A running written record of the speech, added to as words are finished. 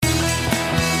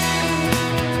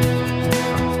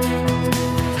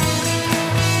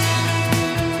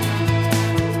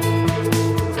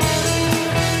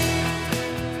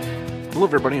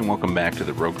everybody, and welcome back to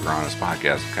the Rogue Agronomist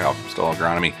Podcast with Kyle from Stall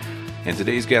Agronomy. And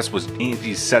today's guest was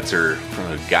Angie Setzer,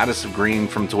 from the Goddess of Green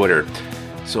from Twitter.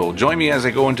 So join me as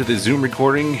I go into the Zoom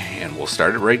recording, and we'll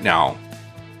start it right now.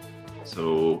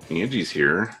 So Angie's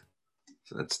here.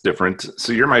 So that's different.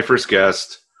 So you're my first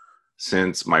guest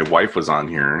since my wife was on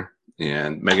here,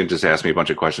 and Megan just asked me a bunch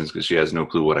of questions because she has no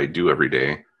clue what I do every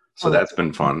day. So that's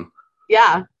been fun.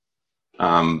 Yeah.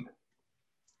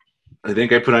 I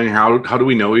think I put on how do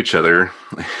we know each other?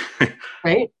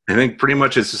 Right. I think pretty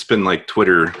much it's just been like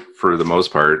Twitter for the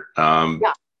most part.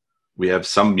 Yeah. We have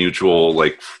some mutual,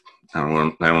 like,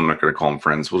 I'm not going to call them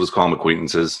friends. We'll just call them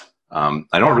acquaintances. I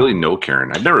don't really know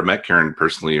Karen. I've never met Karen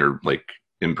personally or like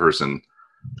in person.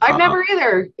 I've never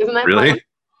either. Isn't that really? Fun?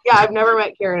 Yeah, I've never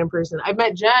met Karen in person. I've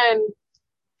met Jen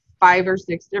 5 or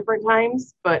 6 different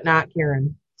times, but not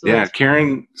Karen. So yeah,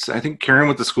 Karen, I think Karen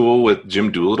went to school with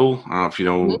Jim Doolittle. I don't know if you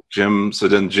know Jim. So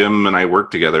then Jim and I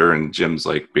worked together, and Jim's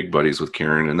like big buddies with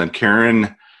Karen. And then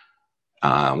Karen,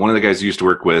 one of the guys I used to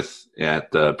work with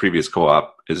at the previous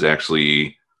co-op is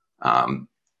actually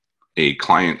a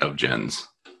client of Jen's.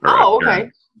 Oh, okay.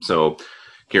 So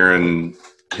him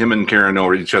and Karen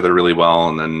know each other really well.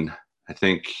 And then I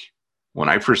think when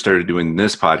I first started doing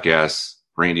this podcast,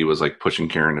 Randy was like pushing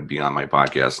Karen to be on my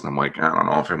podcast. And I'm like, I don't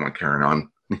know if I want Karen on.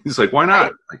 He's like, why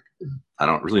not? Like, I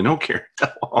don't really know Karen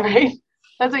at all. Right.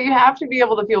 That's what you have to be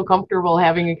able to feel comfortable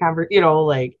having a conversation.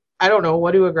 Like, I don't know.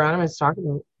 What do agronomists talk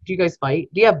about? Do you guys fight?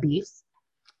 Do you have beefs?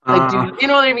 Like, you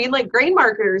know what I mean? Like, grain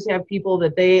marketers have people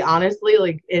that they honestly,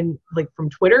 like, from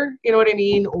Twitter, you know what I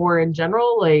mean? Or in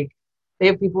general, like, they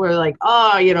have people who are like,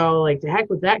 oh, like, to heck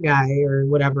with that guy or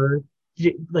whatever.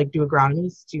 Do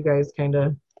agronomists? Do you guys kind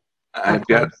of?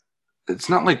 It's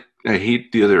not like I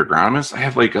hate the other agronomists. I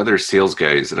have like other sales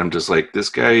guys that I'm just like, this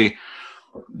guy,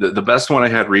 the best one I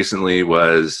had recently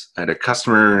was I had a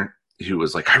customer who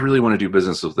was like, I really want to do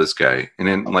business with this guy. And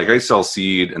then like I sell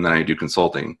seed and then I do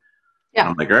consulting. Yeah.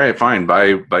 And I'm like, all right, fine. Buy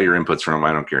your inputs from him.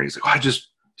 I don't care. And he's like, he's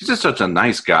just such a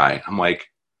nice guy. I'm like,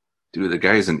 dude, the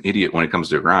guy's an idiot when it comes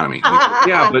to agronomy. Like,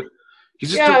 yeah, but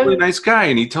he's just a really nice guy.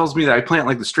 And he tells me that I plant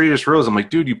like the straightest rows. I'm like,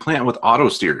 dude, you plant with auto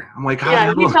steer. I'm like,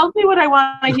 yeah, he tells me what I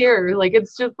want to hear. Like,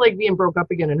 it's just like being broke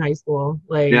up again in high school.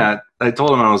 Like, yeah, I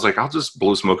told him, I was like, I'll just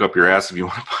blow smoke up your ass if you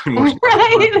want to buy more.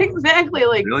 Right, exactly.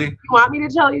 Like, really? You want me to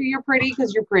tell you you're pretty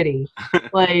because you're pretty.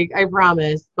 Like, I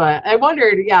promise. But I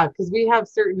wondered, because we have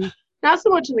certain, not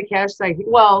so much in the cash side.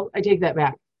 Well, I take that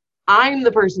back. I'm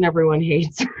the person everyone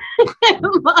hates. So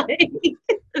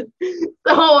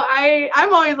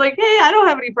I'm always like, hey, I don't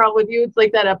have any problem with you. It's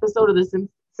like that episode of The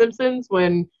Simpsons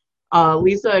when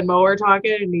Lisa and Mo are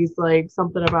talking, and he's like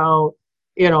something about,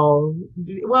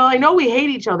 well, I know we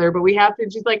hate each other, but we have to.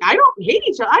 She's like, I don't hate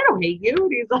each other. I don't hate you.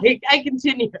 And he's like, I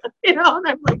continue, and I'm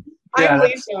like, I'm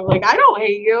Lisa. I'm like, I don't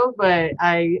hate you, but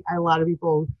a lot of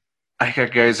people. I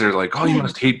got guys that are like, oh, you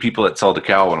must hate people that sell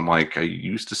DeKalb. And I'm like, I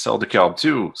used to sell DeKalb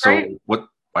too. So right.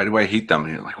 Why do I hate them?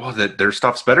 And you're like, well, their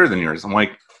stuff's better than yours. I'm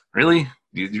like, really?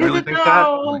 Do you really think that?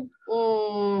 Like,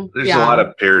 there's a lot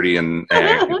of parity in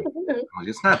ag. Like,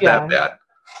 it's not that bad.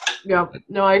 Yeah,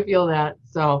 no, I feel that.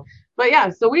 So, but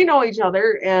yeah, so we know each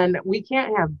other and we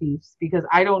can't have beefs because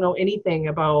I don't know anything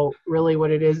about really what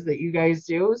it is that you guys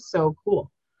do. So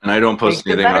cool. And I don't post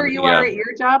anything. The better you are at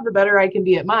your job, the better I can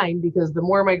be at mine, because the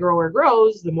more my grower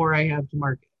grows, the more I have to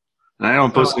market. And I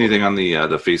don't post anything on the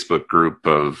Facebook group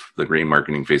of the grain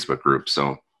marketing Facebook group.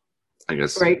 So I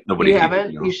guess nobody. You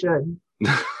haven't. You should.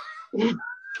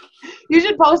 You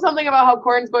should post something about how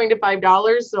corn's going to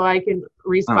 $5 so I can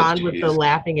respond with the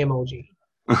laughing emoji.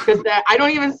 Because I don't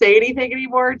even say anything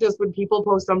anymore. Just when people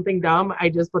post something dumb, I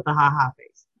just put the ha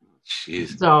face.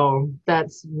 Jeez. So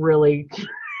that's really.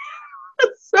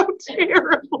 So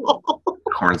terrible.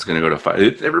 Corn's going to go to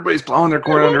 $5. Everybody's plowing their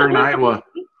corn under in Iowa.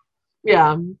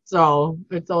 Yeah, so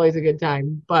it's always a good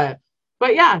time. But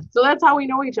yeah, so that's how we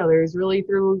know each other, is really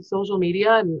through social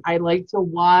media. And I like to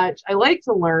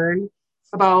learn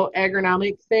about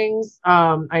agronomic things.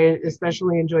 I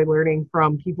especially enjoy learning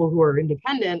from people who are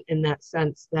independent, in that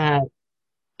sense that,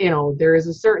 there is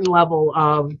a certain level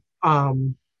of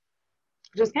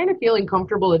just kind of feeling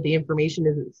comfortable that the information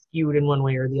isn't skewed in one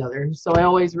way or the other. So I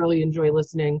always really enjoy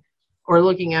listening or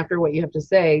looking after what you have to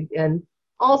say. And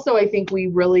also, I think we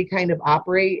really kind of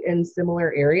operate in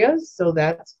similar areas. So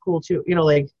that's cool too.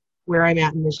 Like where I'm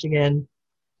at in Michigan,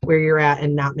 where you're at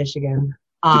and not Michigan,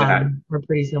 we're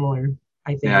pretty similar,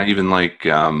 I think. Yeah, even like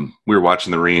we were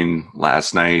watching the rain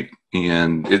last night,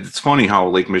 and it's funny how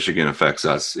Lake Michigan affects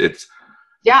us.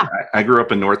 Yeah. I grew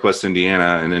up in Northwest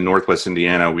Indiana, and in Northwest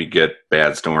Indiana, we get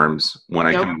bad storms. When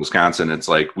I come to Wisconsin, it's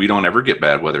like we don't ever get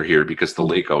bad weather here because the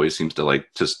lake always seems to like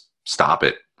just stop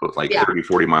it put like Yeah, 30,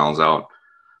 40 miles out.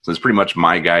 So it's pretty much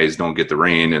my guys don't get the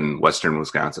rain, and Western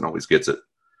Wisconsin always gets it.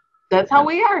 that's how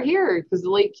we are here because the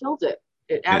lake kills it.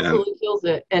 It And absolutely kills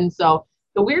it. And so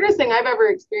the weirdest thing I've ever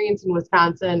experienced in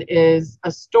Wisconsin is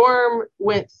a storm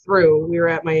went through. We were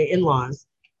at my in-laws.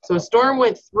 So a storm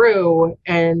went through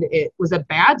and it was a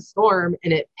bad storm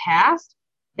and it passed.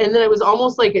 And then it was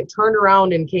almost like it turned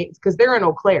around and came because they're in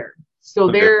Eau Claire. So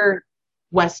okay, they're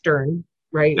Western,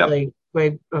 right? yep,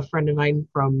 Like a friend of mine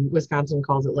from Wisconsin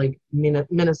calls it like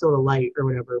Minnesota light or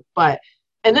whatever. But,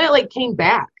 and then it like came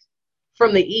back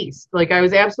from the east. Like I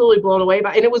was absolutely blown away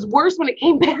by, and it was worse when it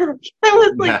came back. I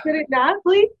was yeah. like, did it not?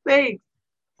 Please, thanks.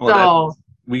 Well, that So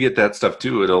we get that stuff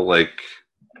too. It'll like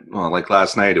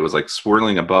last night, it was like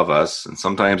swirling above us, and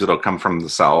sometimes it'll come from the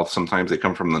south, sometimes they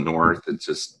come from the north.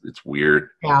 It's weird.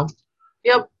 yeah,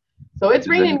 yep. So it's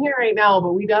And raining then, here right now,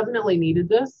 but we definitely needed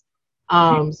this.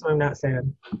 So I'm not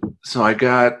sad. so I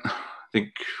got, I think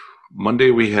Monday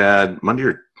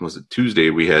or was it Tuesday?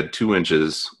 We had 2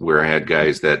 inches where I had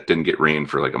guys that didn't get rain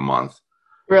for like a month,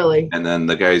 Really. and then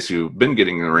the guys who've been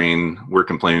getting the rain were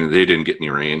complaining that they didn't get any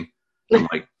rain. I'm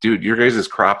like, dude, your guys'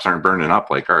 crops aren't burning up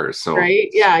like ours. So Right?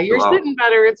 Yeah, you're chill out. sitting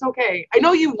better. It's okay. I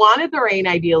know you wanted the rain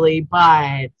ideally,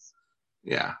 but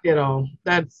Yeah.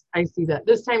 that's I see that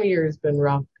this time of year has been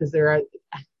rough because there are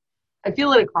I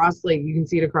feel it across like you can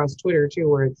see it across Twitter too,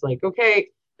 where it's like, okay,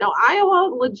 now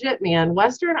Iowa, legit man,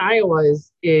 Western Iowa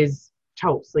is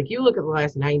toast. Like you look at the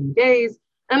last 90 days.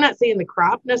 I'm not saying the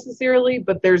crop necessarily,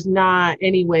 but there's not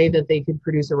any way that they could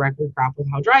produce a record crop with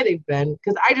how dry they've been.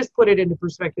 Because I just put it into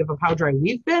perspective of how dry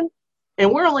we've been.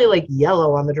 And we're only like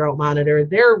yellow on the drought monitor.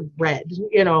 They're red,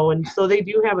 and so they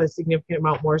do have a significant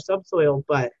amount more subsoil.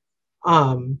 But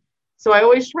so I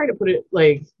always try to put it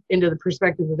like into the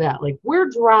perspective of that. Like we're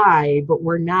dry, but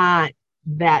we're not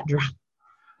that dry.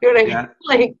 You know what I mean? Yeah.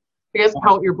 Like I guess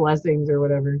count your blessings or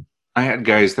whatever. I had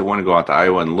guys that want to go out to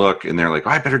Iowa and look, and they're like, oh,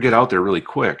 I better get out there really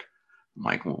quick. I'm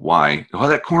like, well, why? Oh,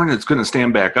 that corn is going to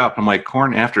stand back up. I'm like,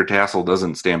 corn after tassel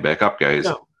doesn't stand back up, guys.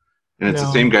 No, And it's the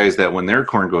no. same guys that when their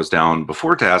corn goes down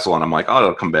before tassel, and I'm like, oh,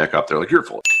 it'll come back up. They're like, you're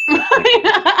full.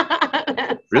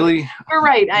 Like, really? You're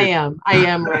right. I am. I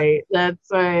am right.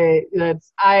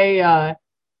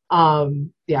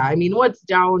 Yeah, I mean what's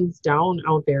down's down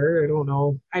out there. I don't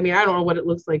know. I mean, I don't know what it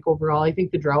looks like overall. I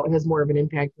think the drought has more of an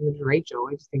impact than the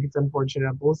derecho. I just think it's unfortunate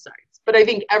on both sides. But I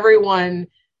think everyone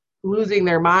losing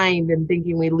their mind and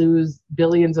thinking we lose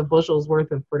billions of bushels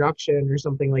worth of production or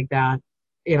something like that,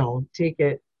 take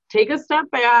a step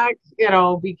back,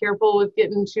 be careful with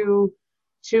getting too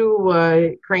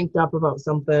cranked up about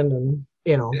something and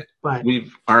but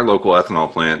Our local ethanol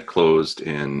plant closed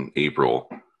in April,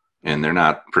 and they're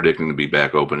not predicting to be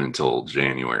back open until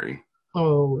January.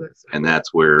 oh And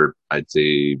that's where I'd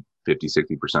say 50,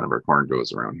 60% of our corn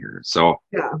goes around here. So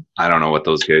yeah. I don't know what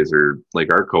those guys are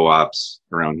like. Our co-ops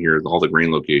around here, all the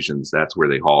grain locations, that's where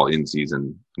they haul in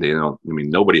season. They don't, I mean,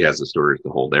 nobody has the storage to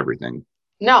hold everything.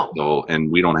 No. So,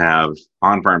 and we don't have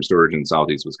on-farm storage in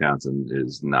Southeast Wisconsin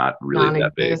is not really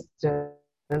that big. Non-existent.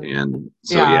 And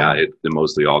so, Yeah. it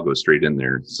mostly all goes straight in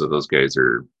there. So those guys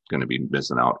are going to be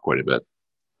missing out quite a bit.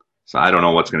 So I don't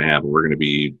know what's going to happen.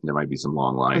 There might be some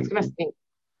long lines. It's gonna stink.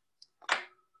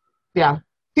 Yeah.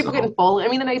 People getting full. I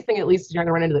mean, the nice thing at least is you're not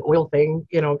gonna run into the oil thing,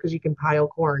 because you can pile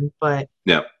corn. But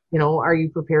Yeah. are you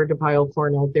prepared to pile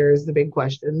corn out there is the big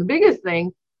question. The biggest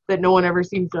thing that no one ever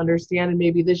seems to understand, and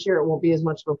maybe this year it won't be as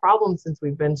much of a problem since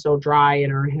we've been so dry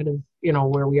and are ahead of,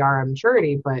 where we are on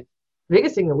maturity. But the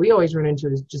biggest thing that we always run into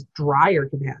is just dryer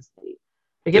capacity.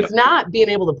 Like it's not being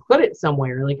able to put it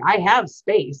somewhere. Like I have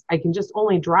space. I can just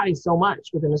only dry so much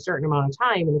within a certain amount of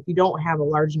time. And if you don't have a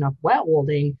large enough wet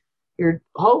holding, you're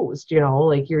hosed,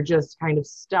 like you're just kind of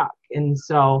stuck. And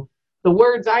so the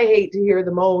words I hate to hear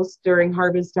the most during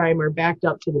harvest time are backed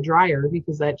up to the dryer,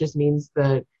 because that just means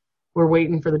that we're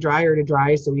waiting for the dryer to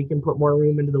dry so we can put more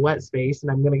room into the wet space.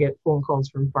 And I'm going to get phone calls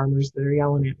from farmers that are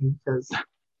yelling at me because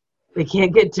they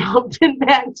can't get dumped and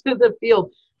back to the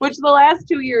field, which the last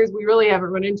 2 years we really haven't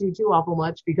run into too awful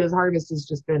much because harvest has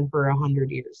just been for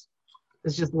 100 years.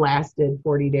 It's just lasted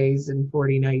 40 days and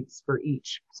 40 nights for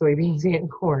each soybeans and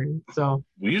corn. So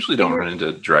We usually don't run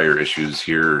into dryer issues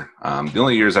here. The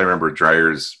only years I remember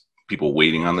dryers, people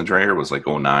waiting on the dryer was like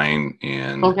 '09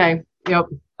 and okay, yep.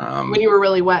 When you were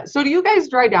really wet. So do you guys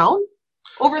dry down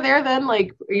over there then?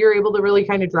 Like you're able to really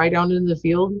kind of dry down into the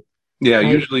field? yeah, Right.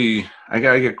 usually I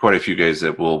get quite a few guys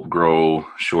that will grow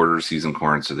shorter season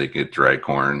corn so they get dry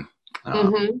corn.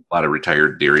 Mm-hmm. A lot of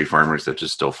retired dairy farmers that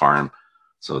just still farm.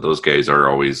 So those guys are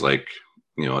always like,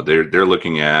 they're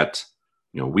looking at,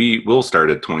 we'll start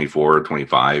at 24,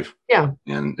 25 Yeah.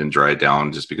 and dry it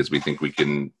down just because we think we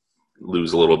can,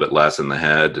 lose a little bit less in the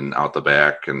head and out the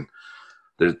back. And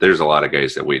there's a lot of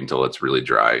guys that wait until it's really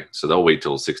dry. So they'll wait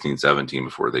till 16, 17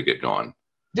 before they get going.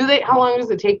 How long does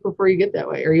it take before you get that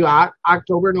way? Are you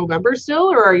October, November still,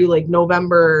 or are you like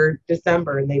November,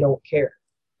 December and they don't care?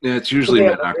 Yeah, it's usually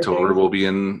mid-October we'll be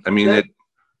in. I mean,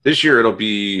 this year it'll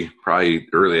be probably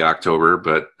early October,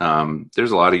 but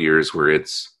there's a lot of years where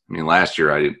last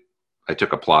year I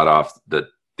took a plot off the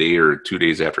day or 2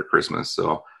 days after Christmas.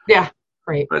 So yeah,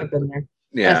 right. But, I've been there.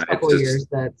 Yeah, last couple of years.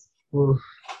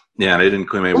 Yeah, they didn't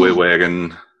clean my way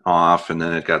wagon off, and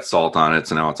then it got salt on it,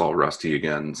 so now it's all rusty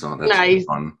again. So that's nice.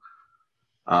 Fun.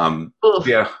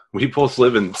 Yeah, we both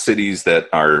live in cities that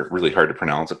are really hard to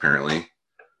pronounce, apparently.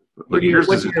 But yours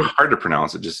isn't hard to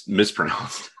pronounce; it just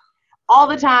mispronounced all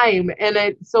the time.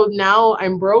 And so now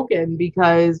I'm broken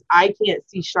because I can't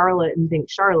see Charlotte and think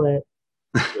Charlotte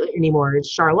anymore. It's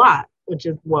Charlotte, which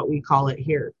is what we call it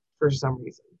here for some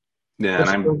reason. Yeah,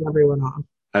 and throws everyone off.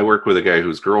 I work with a guy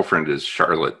whose girlfriend is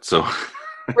Charlotte, so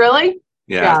really.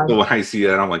 Yeah, so when I see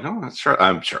that, I'm like, oh, that's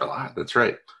I'm Charlotte. That's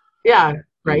right. Yeah,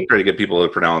 right. Try to get people to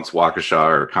pronounce Waukesha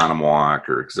or Conomowoc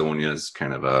or Ixonia is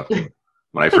kind of a.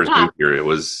 When I first moved here, it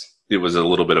was a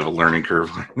little bit of a learning curve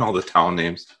learning all the town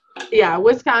names. Yeah,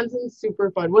 Wisconsin's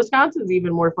super fun. Wisconsin's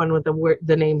even more fun with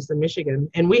the names than Michigan,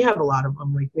 and we have a lot of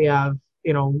them. Like we have,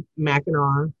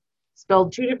 Mackinac,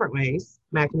 spelled two different ways.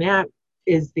 Mackinac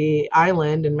is the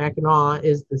island, and Mackinac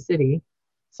is the city.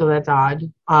 So that's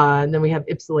odd. And then we have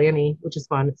Ypsilanti, which is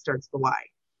fun. It starts the Y.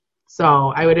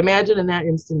 So I would imagine in that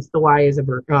instance, the Y is a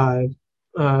vowel.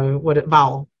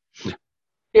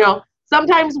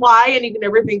 Sometimes Y, and you can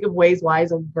never think of ways Y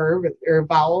is a verb or a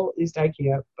vowel. At least I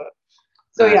can't. But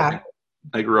so yeah.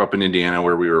 I grew up in Indiana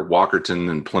where we were Walkerton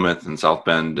and Plymouth and South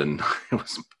Bend, and it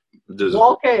was.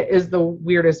 Walcott is the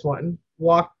weirdest one.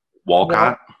 Walcott.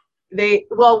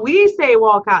 We say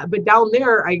Walcott, but down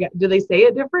there, do they say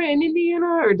it different in Indiana,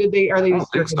 or are they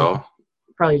just think so.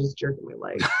 Probably just jerking my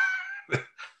leg.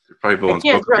 I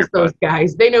can't trust those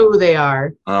guys. They know who they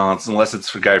are. Unless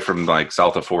it's a guy from like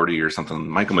south of 40 or something.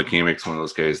 Michael McCamick's one of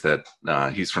those guys that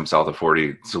he's from south of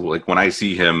 40. So like when I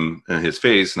see him in his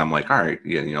face, and I'm like, all right,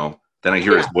 yeah, then I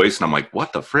hear his voice, and I'm like,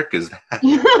 what the frick is that?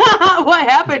 What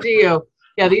happened to you?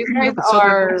 Yeah, these guys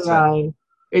are.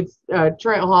 It's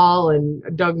Trent Hall and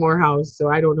Doug Morehouse, so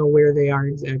I don't know where they are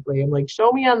exactly. I'm like,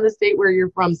 show me on the state where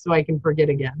you're from so I can forget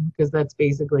again, because that's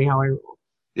basically how I roll.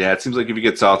 Yeah, it seems like if you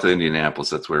get south of Indianapolis,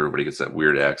 that's where everybody gets that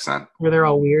weird accent. Where they're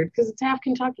all weird, because it's half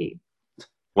Kentucky.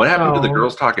 What happened to the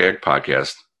Girls Talk Ag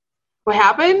podcast? What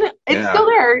happened? It's still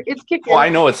there. It's kicking. Well, I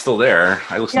know it's still there.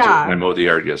 I listened to it when I mowed the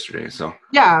yard yesterday. So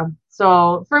yeah.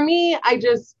 So for me,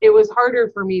 it was harder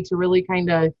for me to really kind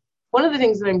of. One of the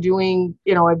things that I'm doing,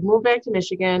 I've moved back to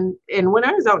Michigan, and when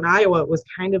I was out in Iowa, it was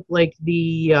kind of like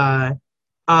it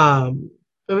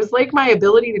was like my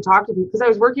ability to talk to people, because I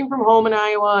was working from home in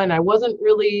Iowa, and I wasn't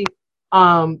really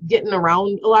getting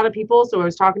around a lot of people. So I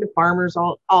was talking to farmers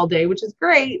all day, which is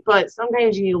great, but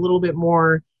sometimes you need a little bit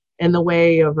more in the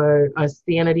way of a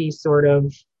sanity sort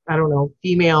of, I don't know,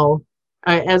 female.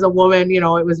 As a woman,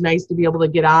 it was nice to be able to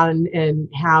get on and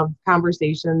have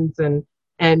conversations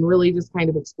and really just kind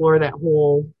of explore that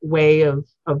whole way of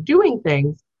doing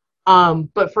things.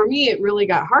 But for me, it really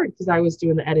got hard because I was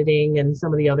doing the editing and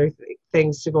some of the other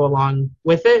things to go along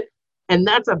with it. And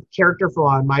that's a character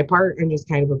flaw on my part. I'm just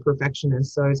kind of a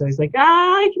perfectionist. So I was always like,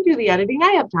 I can do the editing.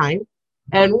 I have time.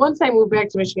 And once I moved back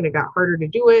to Michigan, it got harder to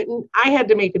do it. And I had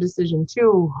to make a decision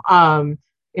too.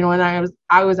 When I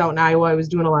was out in Iowa, I was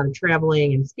doing a lot of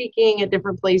traveling and speaking at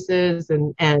different places.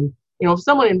 And if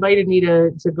someone invited me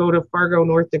to go to Fargo,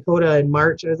 North Dakota in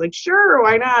March, I was like, sure,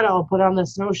 why not? I'll put on the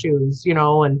snowshoes,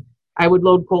 and I would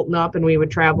load Colton up and we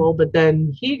would travel. But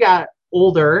then he got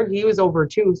older. He was over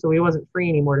 2, so he wasn't free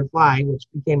anymore to fly, which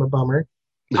became a bummer.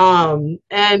 I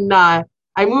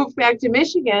moved back to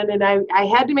Michigan, and I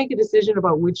had to make a decision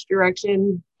about which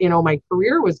direction, my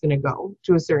career was going to go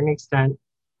to a certain extent.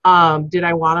 Did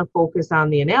I want to focus on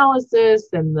the analysis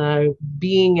and the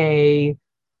being a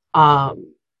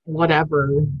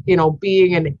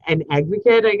being an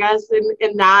advocate, I guess,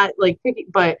 and not like picking,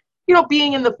 but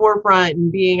being in the forefront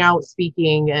and being out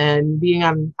speaking and being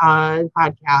on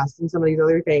podcasts and some of these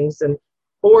other things,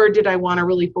 or did I want to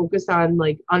really focus on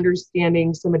like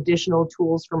understanding some additional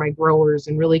tools for my growers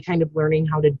and really kind of learning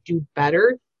how to do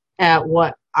better at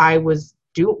what I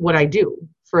do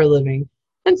for a living.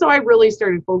 And so I really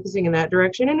started focusing in that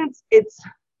direction, and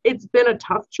it's been a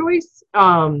tough choice.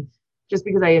 Just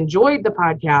because I enjoyed the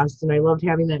podcast and I loved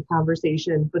having that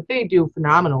conversation, but they do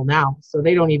phenomenal now. So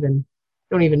they don't even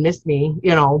miss me,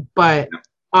 but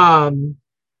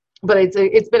but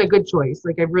it's been a good choice.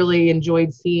 Like I've really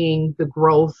enjoyed seeing the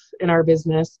growth in our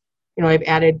business. You know, I've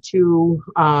added two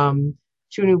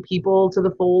new people to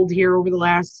the fold here over the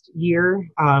last year,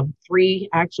 three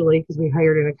actually, because we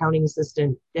hired an accounting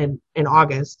assistant in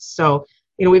August. So,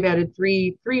 you know, we've added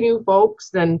three new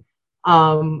folks and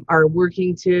are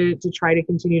working to try to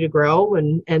continue to grow.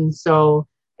 And so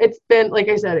it's been, like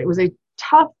I said, it was a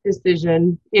tough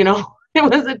decision, you know. It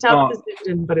was a tough Well,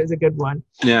 decision, but it was a good one.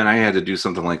 yeah, and I had to do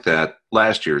something like that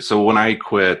last year. So when I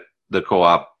quit the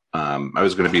co-op, I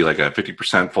was going to be like a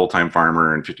 50% full-time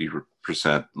farmer and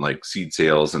 50% like seed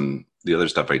sales and the other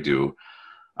stuff I do.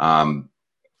 Um,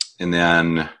 and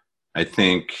then I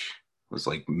think it was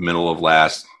like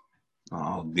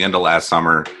the end of last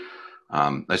summer,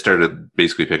 I started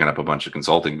basically picking up a bunch of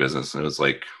consulting business. And it was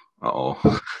like,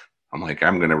 oh, I'm like,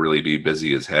 I'm going to really be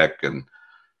busy as heck. And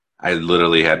I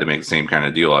literally had to make the same kind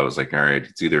of deal. I was like, all right,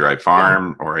 it's either I Yeah.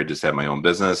 farm or I just have my own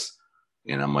business.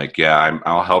 And I'm like, yeah,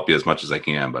 I'll help you as much as I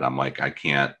can, but I'm like, I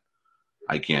can't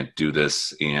do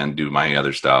this and do my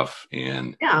other stuff.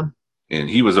 Yeah. And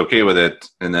he was okay with it.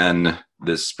 And then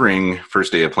this spring,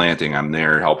 first day of planting, I'm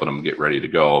there helping him get ready to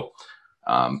go.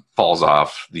 Falls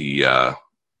off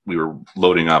we were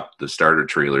loading up the starter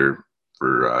trailer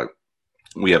for,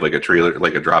 we have like a trailer,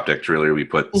 like a drop deck trailer. We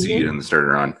put seed Hmm. and the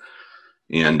starter on.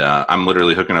 And I'm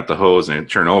literally hooking up the hose and I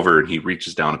turn over and he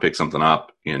reaches down to pick something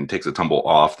up and takes a tumble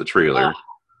off the Oh, trailer,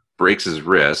 breaks his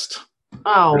wrist,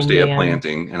 oh first day of man.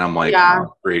 planting. And I'm like, Yeah.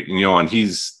 oh, great. And, and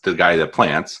he's the guy that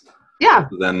plants. Yeah.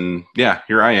 So then, yeah,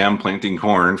 here I am planting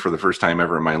corn for the first time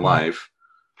ever in my life.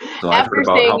 So I've heard After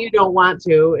about saying how, you don't want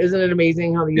to, isn't it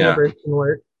amazing how the yeah, universe can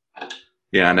work?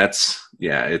 yeah. And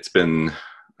it's been,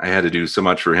 I had to do so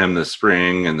much for him this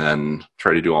spring and then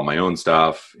try to do all my own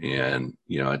stuff. And,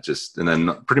 and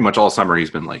then pretty much all summer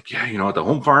he's been like, yeah, the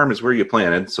home farm is where you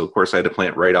planted. So of course I had to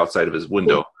plant right outside of his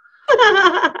window.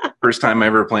 First time I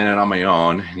ever planted on my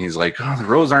own. And he's like, oh, the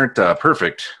rows aren't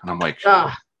perfect. And I'm like,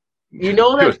 Ah, you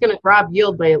know that's going to drop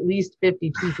yield by at least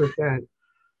 52%.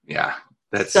 yeah,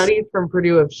 that's, Studies from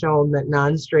Purdue have shown that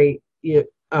non-straight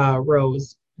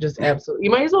rows just absolutely,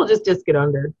 you might as well just disc it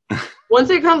under. Once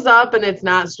it comes up and it's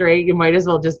not straight, you might as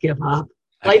well just give up.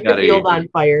 I've Light the got field on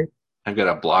fire. I've got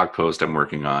a blog post I'm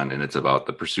working on and it's about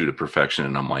the pursuit of perfection.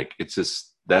 And I'm like, it's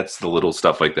just, that's the little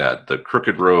stuff like that. The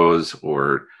crooked rows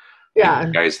or Yeah.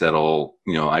 guys that'll,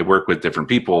 I work with different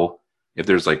people. If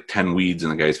there's like 10 weeds in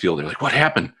the guy's field, they're like, what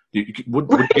happened? What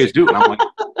do you guys do? And I'm like,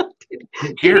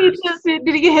 who cares? Did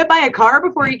he get hit by a car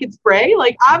before he could spray?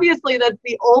 Like, obviously, that's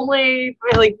the only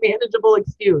like manageable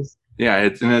excuse. Yeah,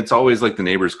 it's always like the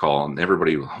neighbors call and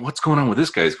everybody, what's going on with this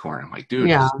guy's corn? I'm like, dude,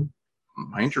 Yeah. just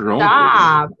mind your own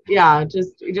Stop.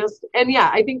 business. Yeah, and yeah,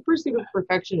 I think pursuit of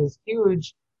perfection is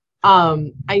huge.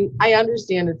 I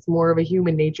understand it's more of a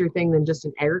human nature thing than just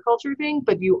an agriculture thing,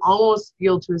 but you almost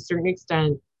feel to a certain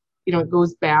extent, it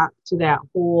goes back to that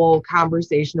whole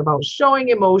conversation about showing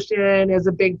emotion as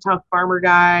a big tough farmer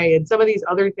guy and some of these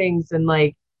other things. And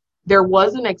like there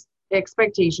was an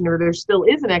expectation, or there still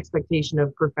is an expectation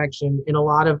of perfection in a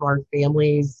lot of our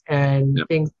families and Yep.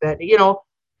 things that.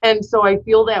 And so I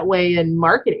feel that way in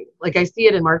marketing. Like I see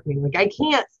it in marketing. Like I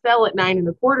can't sell at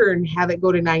 9.25 and have it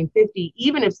go to 9.50,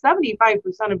 even if 75%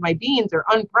 of my beans are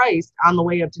unpriced on the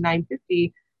way up to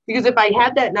 9.50. Because if I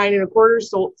had that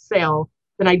 9.25 sale,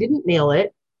 then I didn't nail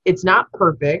it. It's not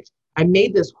perfect. I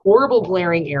made this horrible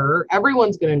glaring error.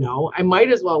 Everyone's gonna know. I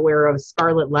might as well wear a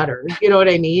scarlet letter. You know what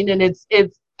I mean? And it's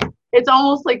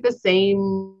almost like the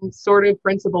same sort of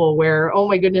principle where, oh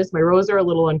my goodness, my rows are a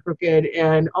little uncrooked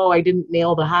and oh, I didn't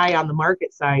nail the high on the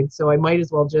market side. So I might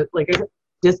as well just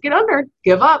get under,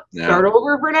 give up, start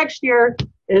over for next year.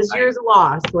 This year's a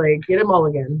loss. Like get a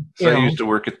mulligan. So I used to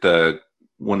work at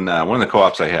one of the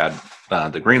co-ops I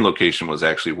had, the grain location was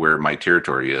actually where my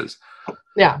territory is.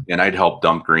 Yeah. And I'd help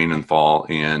dump grain in fall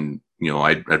and,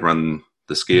 I'd run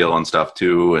the scale and stuff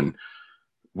too. And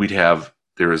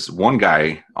there was one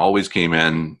guy always came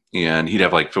in and he'd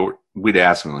have we'd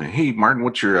ask him like, hey Martin,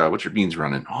 what's your beans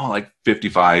running? Oh, like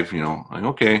 55, like,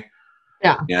 okay.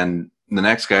 Yeah. And the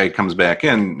next guy comes back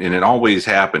in and it always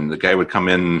happened. The guy would come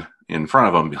in front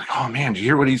of him and be like, oh man, did you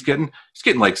hear what he's getting? He's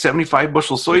getting like 75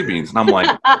 bushel soybeans. And I'm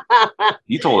like,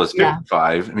 he told us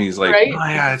 55. And he's like, right? Oh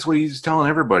yeah, that's what he's telling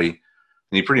everybody.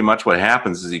 And pretty much what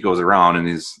happens is he goes around and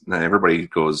he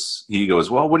goes,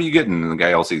 well, what are you getting? And the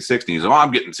guy will say 60. He's like, oh,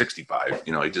 I'm getting 65.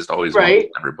 He just always right.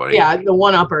 Everybody. Yeah, the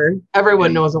one upper.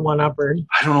 Everyone knows a one upper.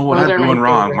 I don't know what I'm doing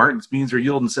wrong. Martin's beans are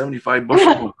yielding 75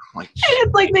 bushel. Like,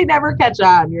 it's like they never catch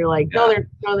on. You're like, no,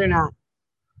 they're not.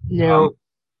 No.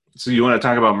 So you want to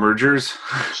talk about mergers?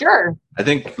 Sure. I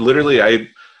think literally I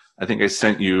think I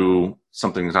sent you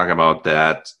something talking about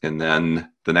that, and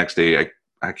then the next day, I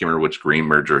can't remember which grain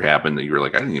merger happened that you were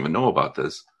like, I didn't even know about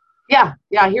this. Yeah,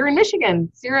 yeah. Here in Michigan,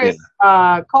 Yeah. Cirrus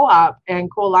Co-op and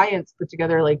Co-Alliance put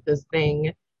together like this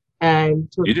thing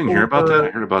and took You didn't hear about that? I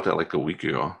over. heard about that like a week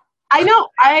ago. I know.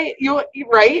 You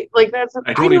right? Like I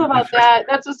I totally knew about believe that. that.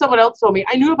 That's what someone else told me.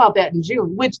 I knew about that in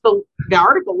June, which the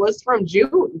article was from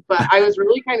June, but I was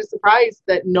really kind of surprised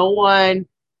that no one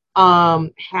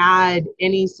had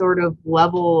any sort of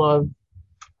level of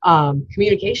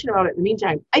communication about it in the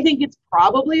meantime. I think it's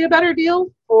probably a better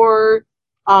deal for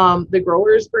the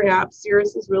growers, perhaps.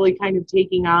 Cirrus is really kind of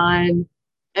taking on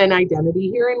an identity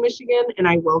here in Michigan, and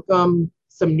I welcome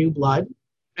some new blood.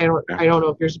 Yeah. I don't know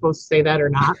if you're supposed to say that or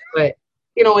not, but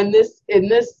in this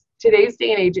today's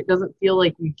day and age, it doesn't feel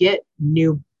like we get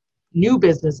new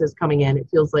businesses coming in. It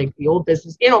feels like the old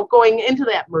business, going into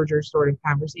that merger sort of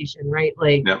conversation, right?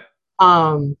 Like, Yep.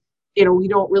 We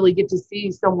don't really get to see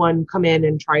someone come in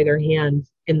and try their hand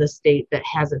in the state that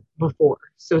hasn't before.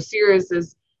 So Cirrus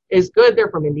is good. They're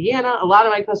from Indiana. A lot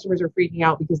of my customers are freaking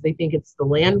out because they think it's the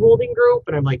land holding group,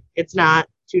 and I'm like, it's not.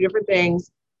 Two different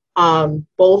things.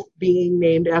 Both being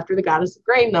named after the goddess of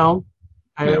grain, though.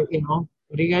 Yep.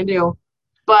 What are you gonna do?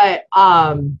 But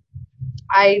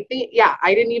I think, yeah,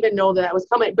 I didn't even know that was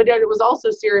coming. But it was also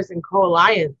Cirrus and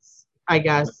Co-Alliance, I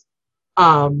guess.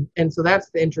 And so that's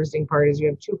the interesting part is you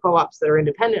have two co-ops that are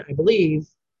independent, I believe,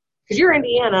 because you're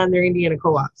Indiana and they're Indiana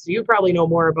co-ops. So you probably know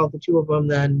more about the two of them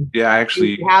than Yeah, I you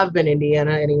actually, have been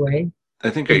Indiana anyway. I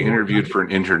think I interviewed for an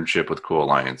internship with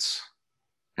Co-Alliance,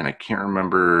 and I can't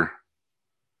remember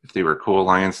if they were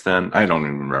Co-Alliance then. I don't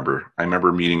even remember. I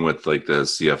remember meeting with like the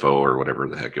CFO or whatever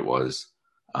the heck it was.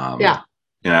 Yeah.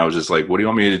 And I was just like, what do you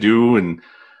want me to do? And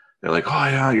they're like, oh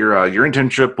yeah, your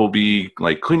internship will be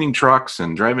like cleaning trucks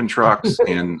and driving trucks.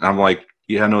 And I'm like,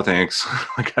 yeah, no thanks.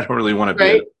 Like I don't really want to be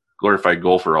a Right? glorified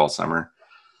golfer all summer.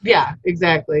 Yeah,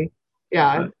 exactly.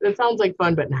 Yeah, But it sounds like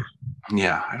fun, but nah.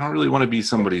 yeah, I don't really want to be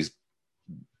somebody's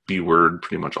B word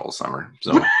pretty much all summer.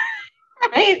 So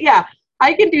Yeah,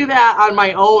 I can do that on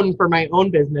my own for my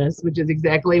own business, which is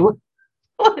exactly what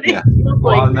yeah. it feels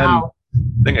Well, like and then now.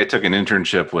 I think I took an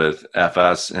internship with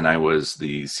FS, and I was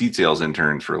the seed sales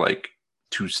intern for like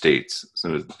 2 states.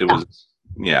 So it Yeah. was,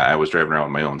 yeah, I was driving around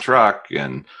with my own truck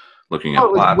and looking Oh, at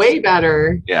it was plots. way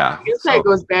better. Yeah. I guess that So,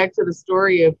 goes back to the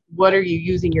story of what are you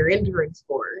using your interns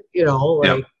for? yep.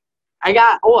 Like I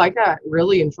got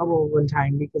really in trouble one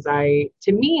time because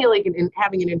to me, like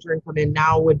having an intern come in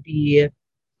now would be,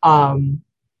 um,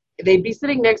 they'd be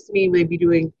sitting next to me, they'd be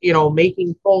doing,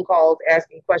 making phone calls,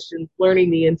 asking questions, learning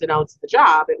the ins and outs of the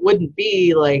job. It wouldn't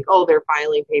be like, oh, they're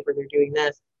filing paper, they're doing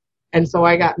this. And so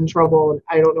I got in trouble.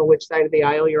 I don't know which side of the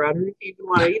aisle you're on, or if you even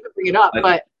want to even bring it up,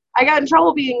 but I got in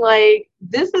trouble being like,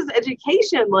 this is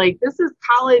education. Like, this is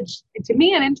college. To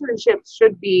me, an internship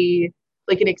should be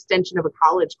like an extension of a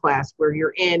college class where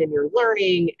you're in and you're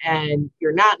learning and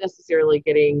you're not necessarily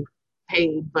getting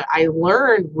paid. But I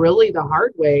learned really the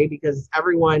hard way because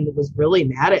everyone was really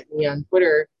mad at me on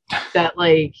Twitter that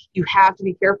like you have to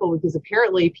be careful because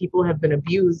apparently people have been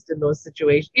abused in those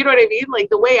situations. You know what I mean? Like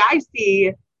the way I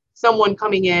see someone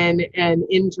coming in and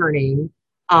interning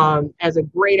as a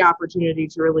great opportunity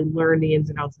to really learn the ins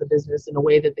and outs of the business in a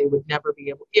way that they would never be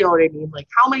able, you know what I mean? Like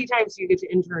how many times do you get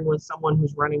to intern with someone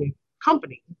who's running a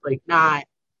company? Like not,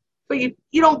 but you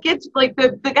don't get to, like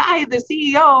the guy, the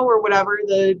CEO or whatever,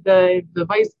 the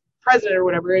vice president or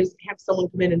whatever is have someone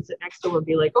come in and sit next to him and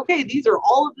be like, okay, these are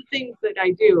all of the things that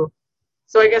I do.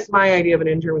 So I guess my idea of an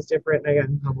intern was different, and I got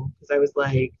in trouble because I was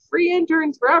like, free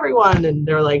interns for everyone, and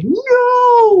they're like,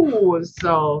 no.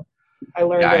 So I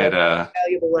learned Yeah, a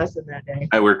valuable lesson that day.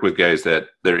 I worked with guys that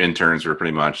their interns were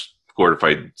pretty much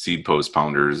glorified seed post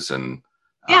pounders, and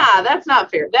Yeah, that's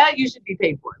not fair. That you should be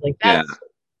paid for. Like yeah,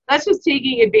 that's just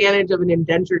taking advantage of an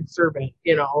indentured servant. Like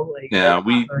yeah, that's not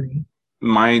learning.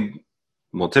 my,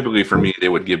 well, typically for me, they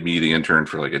would give me the intern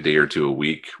for like a day or two a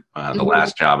week. The Mm-hmm.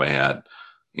 last job I had,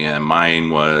 and mine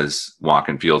was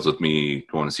walking fields with me,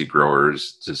 going to see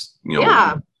growers. Just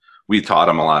Yeah, we taught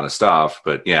them a lot of stuff,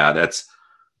 but yeah,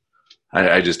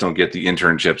 I just don't get the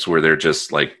internships where they're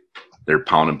just like they're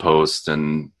pounding posts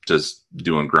and just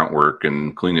doing grunt work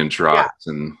and cleaning yeah. trucks,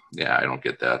 and yeah, I don't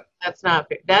get that. That's not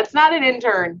fair. That's not an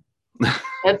intern.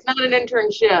 That's not an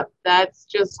internship. That's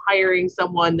just hiring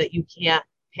someone that you can't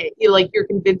pay. You're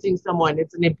convincing someone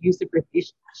it's an abusive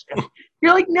relationship.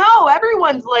 You're like, no,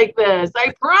 everyone's like this.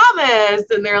 I promise.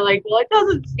 And they're like, well, it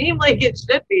doesn't seem like it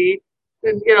should be.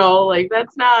 And like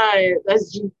that's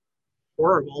just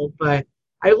horrible. But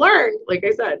I learned, like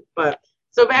I said. But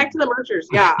so back to the mergers.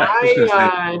 Yeah, I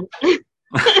was gonna say,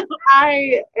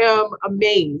 I am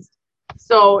amazed.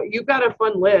 So you've got a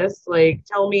fun list. Like,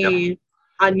 tell Yep. me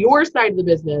on your side of the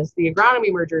business, the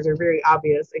agronomy mergers are very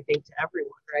obvious, I think, to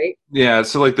everyone, right? Yeah,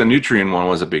 so like the nutrient one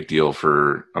was a big deal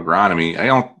for agronomy. I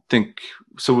don't think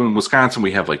so. In Wisconsin,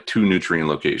 we have like two nutrient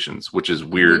locations, which is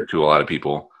Hmm. weird to a lot of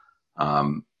people.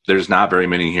 There's not very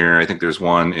many here. I think there's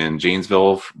one in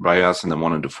Janesville by us, and then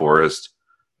one in DeForest,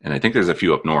 and I think there's a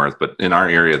few up north. But in our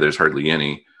area, there's hardly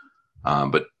any.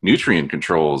 But nutrient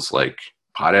controls, like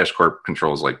Potash Corp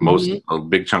controls like most Hmm. a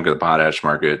big chunk of the potash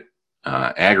market.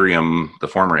 Agrium, the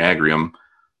former Agrium,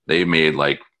 they made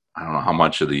like I don't know how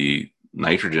much of the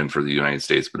nitrogen for the United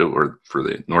States, but or for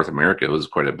the North America, it was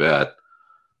quite a bit.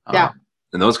 Yeah.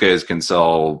 And those guys can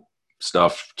sell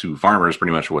stuff to farmers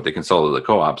pretty much what they can sell to the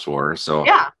co-ops for. So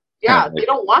Yeah. kind Yeah. of They like,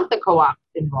 don't want the co-op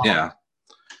involved, yeah,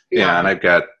 to be yeah. And honest. I've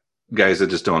got guys that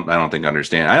just don't, I don't think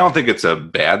understand. I don't think it's a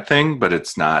bad thing, but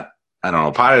it's not, I don't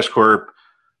know. Potash Corp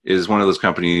is one of those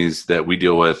companies that we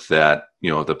deal with that,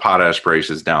 if the potash price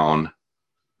is down,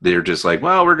 they're just like,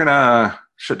 well, we're going to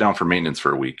shut down for maintenance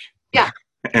for a week. Yeah.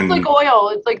 It's like And oil.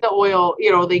 It's like the oil,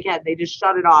 they just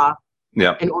shut it off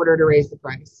yeah, in order to raise the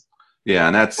price. yeah.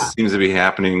 And that Yeah. seems to be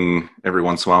happening every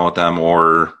once in a while with them.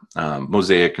 Or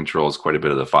Mosaic controls quite a bit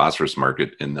of the phosphorus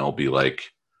market, and they'll be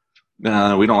like, we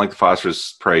don't like the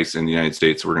phosphorus price in the United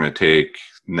States. We're going to take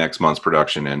next month's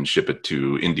production and ship it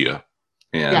to India.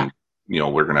 Yeah. And,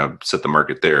 we're going to set the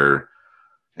market there.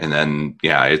 And then,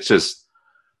 yeah,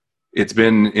 it's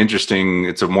been interesting.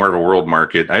 It's a more of a world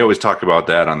market. I always talk about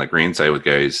that on the grain side with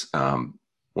guys.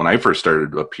 When I first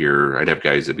started up here, I'd have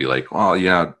guys that'd be like, well,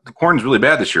 yeah, the corn's really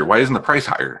bad this year. Why isn't the price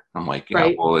higher? I'm like, yeah,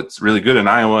 Right. well, it's really good in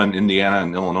Iowa and Indiana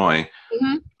and Illinois,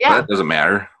 but Yeah. that doesn't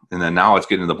matter. And then now it's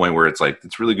getting to the point where it's like,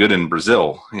 it's really good in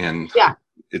Brazil. And Yeah.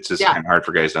 it's just Yeah. kind of hard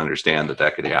for guys to understand that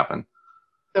that could happen.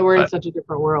 So we're in But such a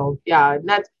different world. Yeah.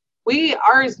 And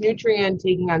ours nutrient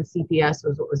taking on CPS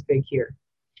was what was big here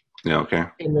yeah, okay.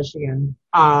 in Michigan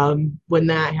when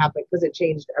that happened because it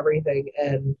changed everything.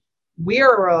 And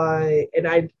we're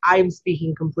I'm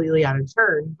speaking completely out of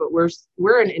turn, but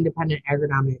we're an independent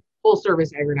agronomic, full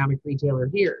service agronomic retailer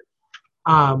here.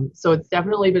 So it's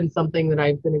definitely been something that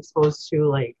I've been exposed to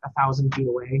like 1,000 feet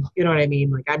away. You know what I mean?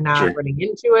 Like I'm not Sure. running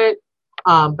into it,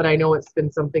 but I know it's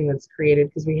been something that's created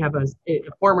because we have a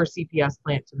former CPS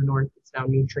plant to the north that's now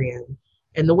Nutrien.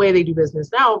 And the way they do business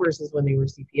now versus when they were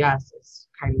CPS is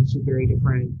kind of two very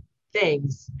different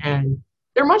things. And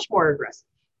they're much more aggressive,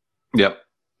 Yep.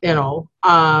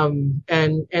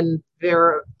 and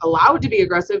they're allowed to be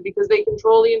aggressive because they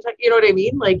control the entire, you know what I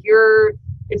mean? Like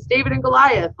it's David and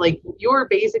Goliath. Like you're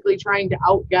basically trying to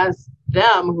outguess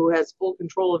them who has full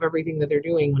control of everything that they're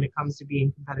doing when it comes to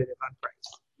being competitive on price.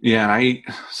 Yeah, and I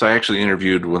actually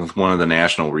interviewed with one of the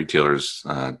national retailers,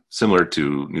 similar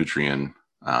to Nutrien,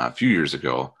 a few years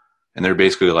ago, and they're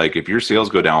basically like, if your sales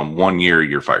go down 1 year,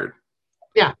 you're fired.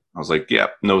 Yeah. I was like, yeah,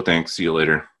 no thanks, see you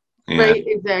later. And Right,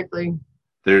 exactly.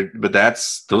 but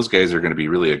those guys are going to be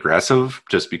really aggressive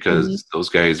just Mm-hmm. because those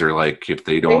guys are like, if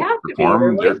they They don't have to be. Their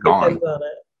perform, they're life gone. depends on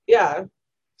it. Yeah. Yeah.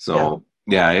 So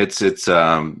yeah, it's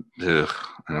I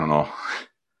don't know.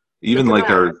 Even It's a like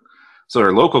mess.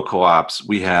 our local co-ops,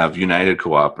 we have United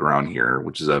Co-op around here,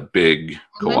 which is a big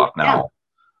Mm-hmm. co-op Yeah. now.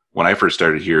 When I first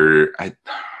started here, I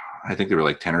think there were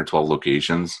like 10 or 12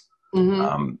 locations.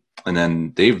 Mm-hmm. And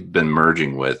then they've been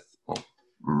merging.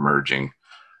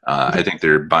 I think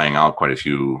they're buying out quite a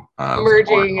few smaller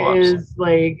Merging co-ops. is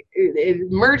like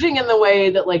merging in the way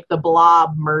that like the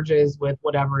blob merges with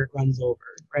whatever it runs over,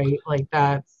 right? Like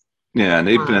that's Yeah, and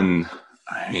they've uh been.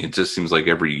 I mean, it just seems like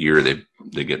every year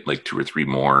they get like two or three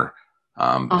more,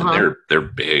 and huh. they're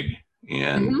big,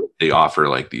 and Hmm. they offer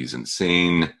like these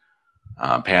insane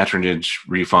patronage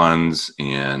refunds,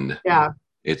 and Yeah.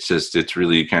 it's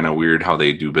really kind of weird how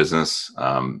they do business.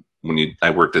 I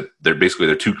worked at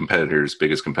they're two competitors,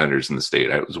 biggest competitors in the state.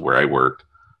 That was where I worked.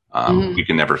 Hmm. We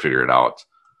can never figure it out,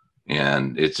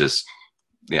 and it's just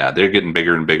yeah, they're getting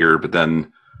bigger and bigger. But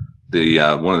then the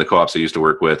one of the co-ops I used to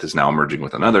work with is now merging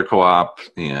with another co-op,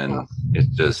 and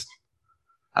it's just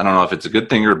I don't know if it's a good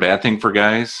thing or a bad thing for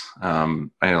guys. I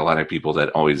had a lot of people that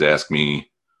always ask me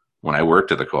when I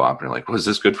worked at the co-op, they're like, "Was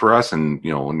this good for us?" And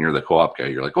when you're the co-op guy,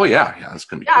 you're like, "Oh yeah, that's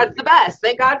gonna be Yeah, great." it's the best.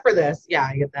 Thank God for this. Yeah,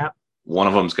 I get that. One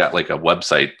of them's got like a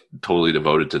website totally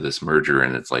devoted to this merger,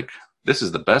 and it's like, "This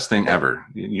is the best thing ever.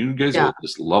 You guys Yeah. will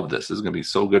just love this. This is gonna be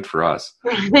so good for us."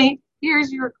 Right.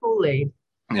 Here's your Kool-Aid.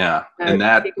 Yeah, and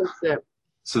that Take a sip.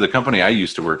 so the company I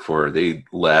used to work for, they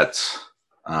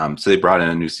so they brought in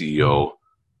a new CEO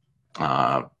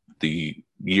the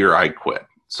year I quit.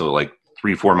 So like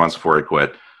 3-4 months before I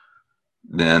quit.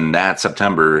 Then that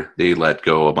September, they let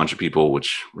go a bunch of people,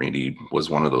 which Randy was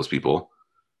one of those people.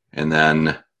 And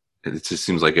then it just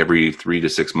seems like every 3 to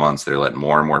 6 months they're letting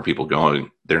more and more people go. And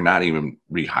they're not even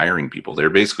rehiring people. They're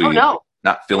Oh, basically no. not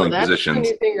No, filling that's the positions.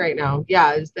 new thing right now.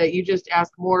 Yeah, is that you just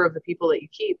ask more of the people that you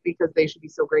keep because they should be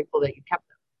so grateful that you kept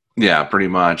them. Yeah, pretty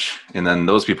much. And then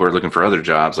those people are looking for other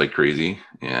jobs like crazy.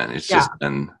 And it's Yeah. just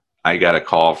been, I got a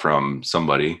call from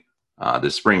somebody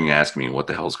this spring asking me what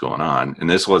the hell's going on. And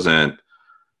this wasn't,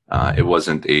 it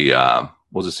wasn't a,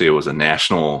 we'll just say it was a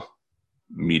national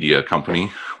media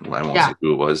company. Well, I won't Yeah. say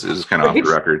who it was. It was kind of off Right.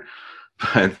 the record.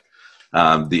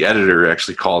 But the editor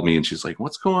actually called me and she's like,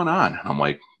 "What's going on?" And I'm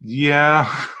like, "Yeah."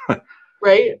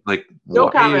 Right. Like, No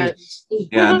why comment. is,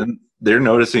 yeah, and then they're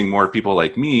noticing more people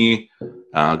like me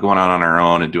going out on our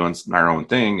own and doing our own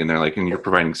thing. And they're like, and you're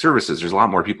providing services. There's a lot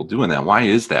more people doing that. Why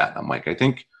is that? I'm like, I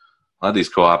think a lot of these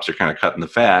co-ops are kind of cutting the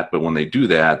fat, but when they do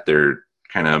that, they're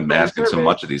kind of Better asking so service.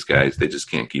 much of these guys, they just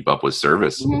can't keep up with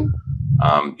service. Mhm.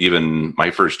 Even my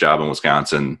first job in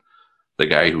Wisconsin, the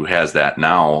guy who has that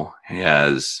now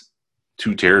has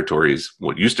 2 territories,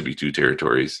 what used to be 2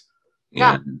 territories,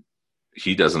 Yeah. and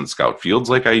he doesn't scout fields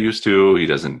like I used to. He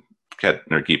doesn't get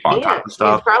or keep on top And of he's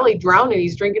stuff. probably drowning.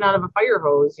 He's drinking out of a fire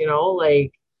hose,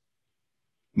 like,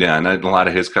 Yeah, and a lot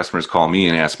of his customers call me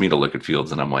and ask me to look at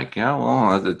fields, and I'm like, yeah,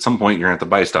 well, at some point you're going to have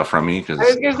to buy stuff from me I was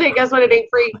because, gonna say, guess what? It ain't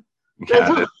free. That's yeah,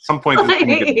 what, at some point this is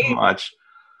going to get too much.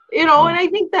 and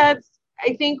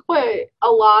I think what a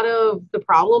lot of the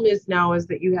problem is now is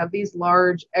that you have these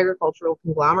large agricultural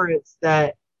conglomerates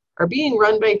that are being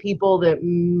run by people that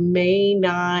may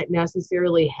not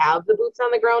necessarily have the boots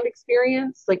on the ground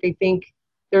experience. Like, I think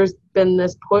there's been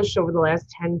this push over the last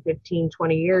 10, 15,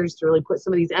 20 years to really put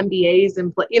some of these MBAs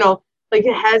in place, like,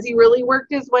 has he really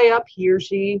worked his way up, he or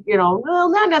she, well,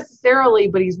 not necessarily,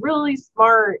 but he's really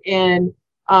smart and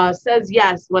says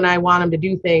yes when I want him to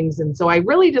do things. And so I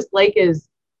really just like his,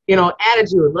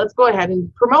 attitude. Let's go ahead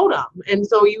and promote him. And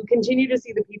so you continue to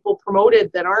see the people promoted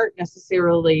that aren't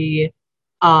necessarily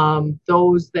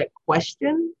those that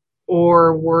question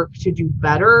or work to do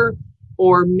better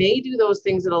or may do those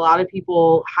things that a lot of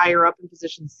people higher up in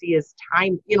positions see as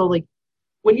time, like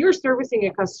when you're servicing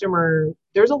a customer,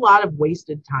 there's a lot of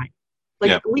wasted time.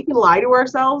 Like, Yeah, we can lie to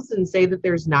ourselves and say that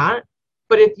there's not,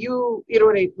 but if you,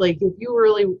 what I like, if you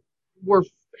really were,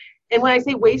 and when I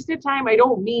say wasted time, I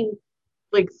don't mean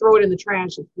like throw it in the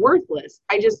trash, it's worthless.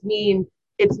 I just mean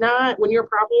it's not when you're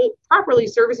properly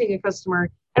servicing a customer.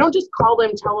 I don't just call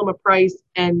them, tell them a price,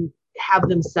 and have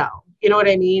them sell. You know what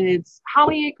I mean? It's how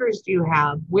many acres do you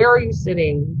have? Where are you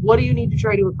sitting? What do you need to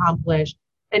try to accomplish?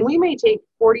 And we may take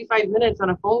 45 minutes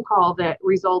on a phone call that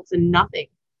results in nothing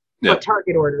yeah, but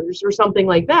target orders or something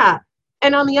like that.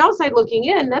 And on the outside looking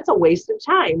in, that's a waste of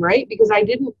time, right? Because I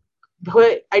didn't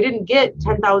get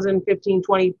 10,000, 15,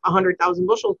 20, 100,000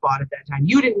 bushels bought at that time.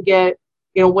 You didn't get,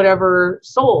 whatever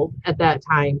sold at that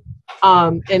time.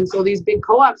 And so these big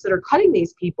co-ops that are cutting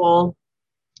these people,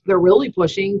 they're really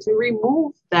pushing to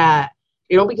remove that,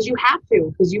 because you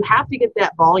have to get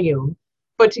that volume.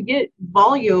 But to get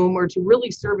volume or to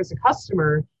really service a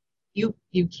customer, you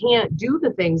can't do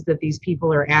the things that these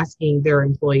people are asking their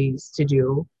employees to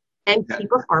do and yeah.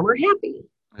 keep a farmer happy.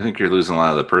 I think you're losing a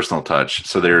lot of the personal touch.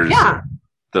 So there's Yeah.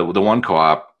 the one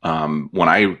co-op. When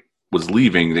I was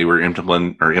leaving, they were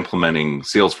implementing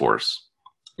Salesforce,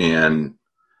 and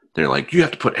they're like, "You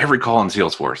have to put every call in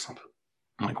Salesforce."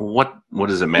 I'm like, "What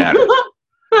does it matter?"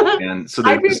 And so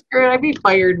they're just, I'd be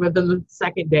fired within the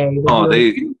second day. oh, Like, they.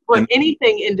 you didn't put And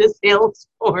anything into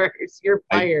Salesforce, you're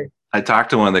I fired. I talked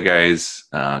to one of the guys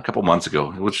a couple months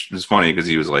ago, which is funny because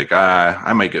he was like,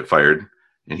 I might get fired,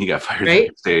 and he got fired the Right?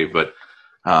 next day. But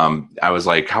I was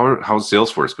like, how's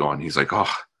Salesforce going? He's like, oh,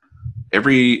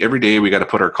 every day we got to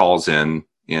put our calls in,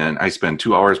 and I spend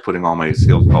 2 hours putting all my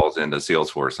sales calls into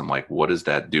Salesforce. I'm like, what does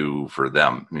that do for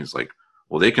them? And he's like,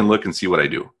 well, they can look and see what I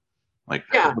do. Like,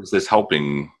 Yeah. how is this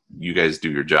helping you guys do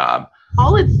your job?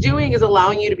 All it's doing is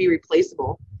allowing you to be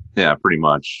replaceable. Yeah, pretty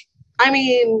much. I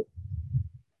mean,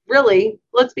 really,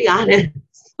 let's be honest.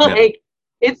 Yeah. Like,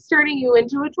 it's turning you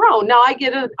into a drone. Now, I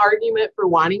get an argument for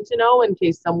wanting to know in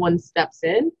case someone steps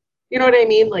in. You know what I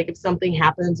mean? Like, if something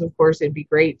happens, of course, it'd be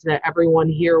great that everyone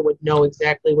here would know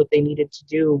exactly what they needed to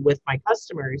do with my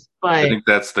customers. I But think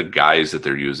that's the guise that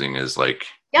they're using is like,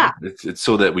 yeah, it's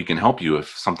so that we can help you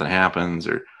if something happens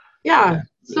or yeah. yeah.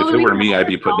 So If that it we were can me, help I'd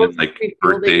be putting in ourselves like if we feel that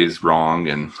birthdays wrong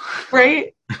and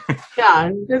right? Yeah.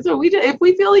 And so if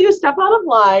we feel you step out of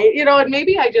line, and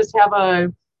maybe I just have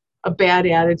a bad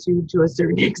attitude to a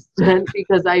certain extent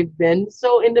because I've been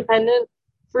so independent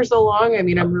for so long. I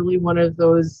mean, I'm really one of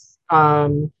those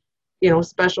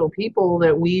special people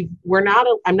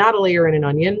that I'm not a layer in an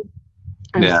onion.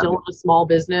 I'm still a small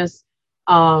business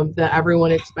that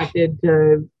everyone expected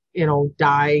to,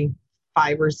 die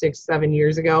 5 or 6, 7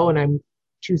 years ago, and I'm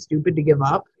too stupid to give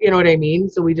up. You know what I mean?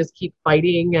 So we just keep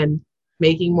fighting and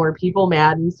making more people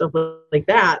mad and stuff like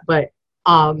that. But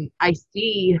I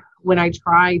see when I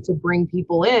try to bring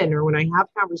people in, or when I have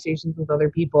conversations with other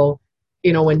people,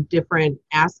 in different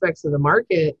aspects of the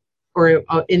market or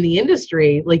in the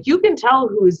industry, like you can tell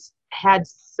who's had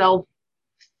self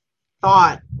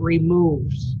thought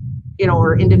removed,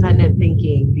 or independent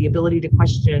thinking, the ability to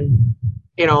question.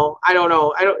 I don't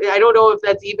know. I don't know if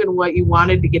that's even what you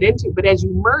wanted to get into, but as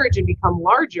you merge and become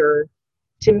larger,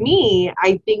 to me,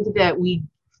 I think that we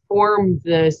form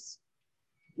this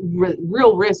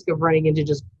real risk of running into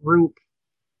just group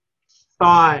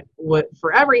thought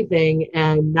for everything,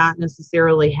 and not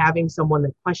necessarily having someone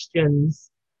that questions,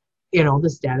 the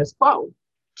status quo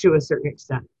to a certain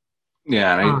extent.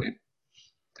 Yeah, and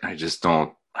I just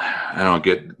don't. I don't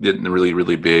getting really,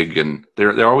 really big, and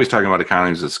they're always talking about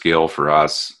economies of scale for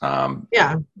us.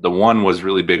 Yeah. The one was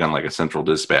really big on like a central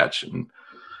dispatch, and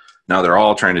now they're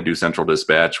all trying to do central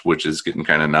dispatch, which is getting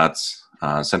kind of nuts.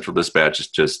 Central dispatch is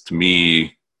just, to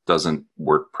me, doesn't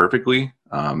work perfectly.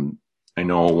 I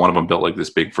know one of them built like this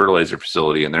big fertilizer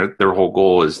facility, and their whole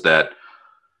goal is that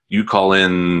you call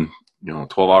in,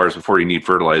 12 hours before you need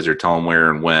fertilizer, tell them where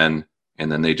and when,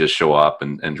 and then they just show up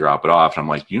and drop it off. And I'm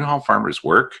like, you know how farmers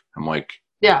work? I'm like,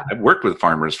 yeah, I've worked with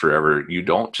farmers forever. You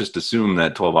don't just assume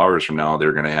that 12 hours from now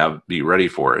they're going to be ready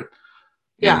for it.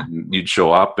 Yeah. And you'd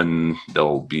show up and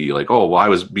they'll be like, oh, well, I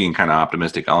was being kind of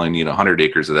optimistic. I only need 100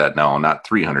 acres of that now, not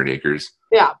 300 acres.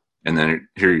 Yeah. And then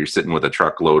here you're sitting with a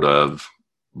truckload of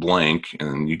blank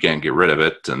and you can't get rid of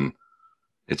it. And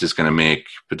it's just going to make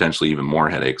potentially even more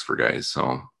headaches for guys.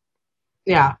 So,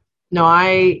 yeah. No,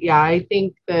 I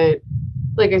think that,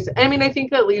 like I said, I think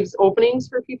that leaves openings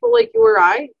for people like you or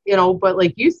I, but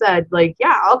like you said, like,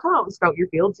 yeah, I'll come out and scout your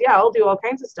fields. Yeah, I'll do all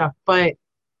kinds of stuff. But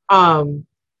I'm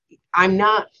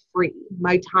not free.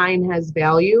 My time has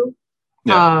value.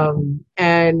 yeah.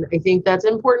 And I think that's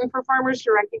important for farmers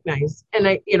to recognize. And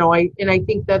I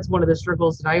think that's one of the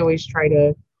struggles that I always try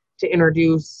to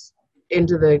introduce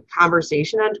into the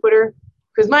conversation on Twitter.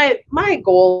 Because my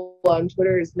goal on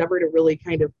Twitter is never to really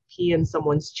kind of pee in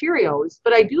someone's Cheerios,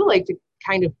 but I do like to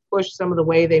kind of push some of the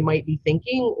way they might be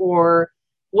thinking or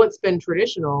what's been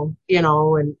traditional,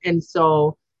 and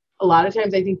so a lot of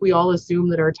times I think we all assume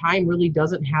that our time really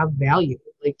doesn't have value.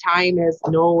 Like time has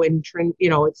no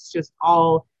it's just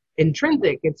all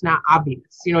intrinsic. It's not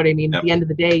obvious. You know what I mean? Yep. At the end of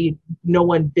the day, no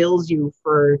one bills you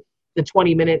for the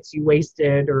 20 minutes you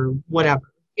wasted or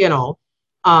whatever,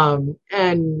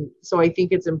 and so I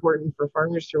think it's important for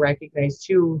farmers to recognize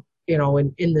too,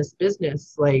 in this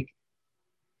business, like,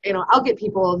 I'll get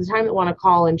people all the time that want to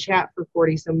call and chat for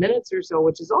 40 some minutes or so,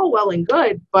 which is all well and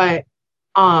good, but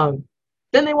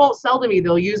then they won't sell to me.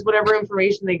 They'll use whatever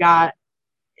information they got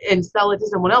and sell it to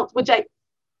someone else, which I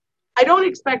don't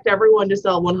expect everyone to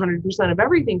sell 100% of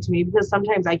everything to me, because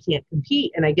sometimes I can't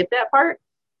compete, and I get that part.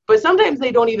 But sometimes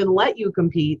they don't even let you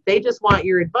compete. They just want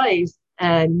your advice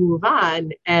and move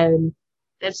on. And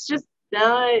that's just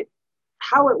not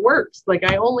how it works. Like,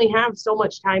 I only have so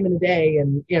much time in a day,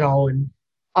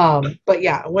 but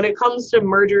yeah, when it comes to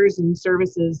mergers and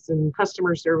services and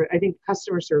customer service, I think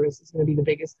customer service is going to be the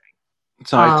biggest thing.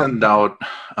 So I send out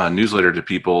a newsletter to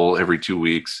people every 2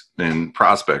 weeks, and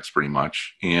prospects pretty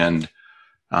much. And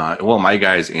my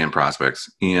guys and prospects.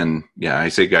 And yeah, I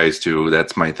say guys too.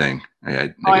 That's my thing.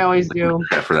 I always do.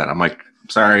 For that. I'm like,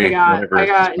 sorry. I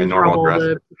got in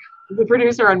trouble. The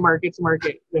producer on Market to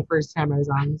Market the first time I was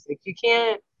on, was like, you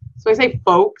can't. So I say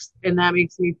folks, and that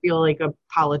makes me feel like a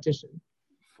politician.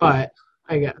 But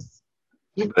I guess.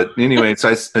 But anyway, so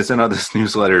I sent out this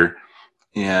newsletter,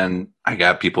 and I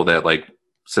got people that like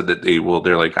said that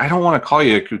they're like, I don't want to call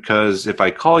you because if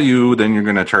I call you, then you're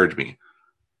going to charge me.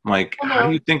 I'm like, how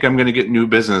do you think I'm going to get new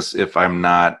business if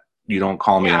you don't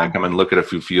call me and I come and look at a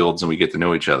few fields and we get to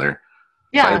know each other?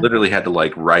 Yeah. So I literally had to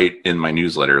like write in my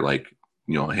newsletter, like,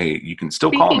 hey, you can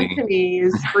still call me. Speaking to me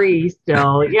is free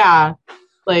still. Yeah.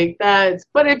 Like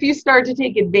but if you start to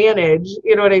take advantage,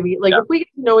 you know what I mean? Like, if we get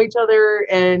to know each other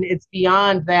and it's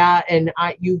beyond that, and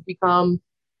you've become,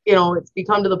 it's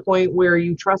become to the point where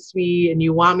you trust me and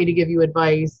you want me to give you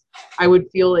advice, I would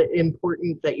feel it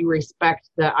important that you respect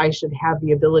that I should have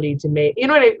the ability to make,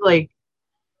 like,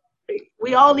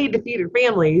 we all need to feed our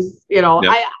families, Yep.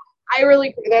 I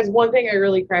really, that's one thing I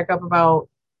really crack up about,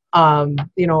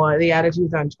 the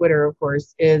attitudes on Twitter, of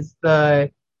course, is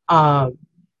the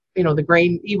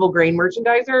evil grain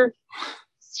merchandiser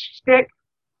shtick.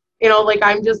 Like,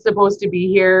 I'm just supposed to be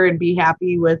here and be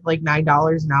happy with like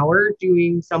 $9 an hour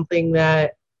doing something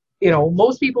that,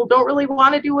 most people don't really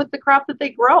want to do with the crop that they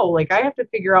grow. Like I have to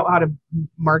figure out how to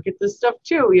market this stuff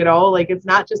too, like it's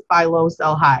not just buy low,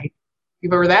 sell high.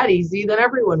 If it were that easy, then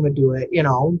everyone would do it.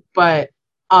 But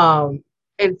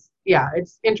it's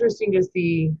interesting to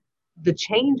see the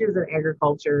changes in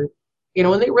agriculture,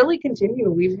 and they really continue.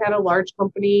 We've had a large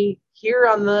company here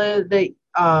on the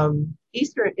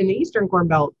Eastern Corn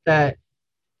Belt that,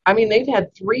 I mean, they've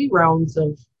had 3 rounds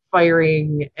of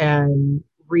firing and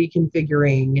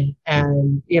reconfiguring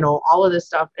and, all of this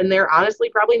stuff. And they're honestly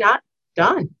probably not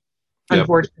done, Yep.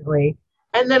 unfortunately.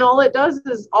 And then all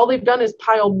they've done is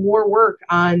pile more work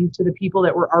on to the people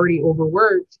that were already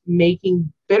overworked,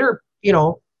 making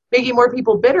more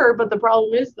people bitter. But the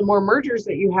problem is the more mergers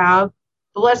that you have,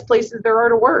 the less places there are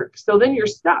to work. So then you're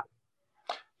stuck,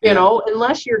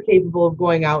 unless you're capable of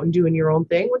going out and doing your own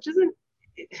thing, which isn't,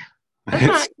 that's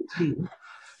not easy.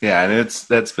 Yeah, and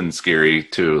that's been scary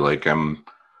too. Like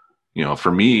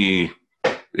for me,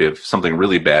 if something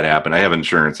really bad happened, I have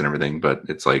insurance and everything, but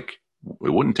it's like it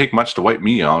wouldn't take much to wipe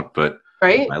me out. But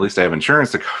right, at least I have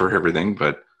insurance to cover everything.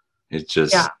 But it's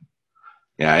just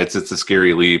it's a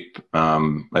scary leap.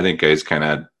 I think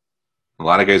a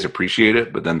lot of guys appreciate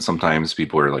it, but then sometimes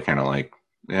people are like kind of like,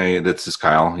 hey, that's just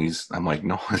Kyle. I'm like,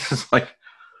 no, this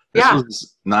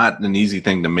was not an easy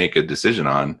thing to make a decision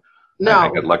on. No. I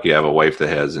got lucky I have a wife that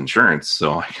has insurance,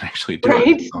 so I can actually do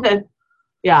it. So.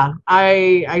 Yeah,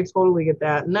 I totally get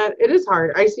that. And that it is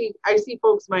hard. I see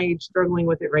folks my age struggling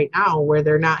with it right now where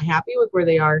they're not happy with where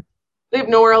they are. They have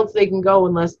nowhere else they can go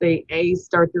unless they A,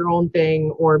 start their own thing,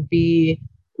 or B,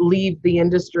 leave the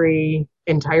industry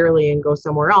entirely and go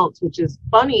somewhere else, which is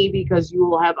funny because you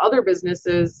will have other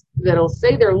businesses that'll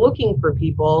say they're looking for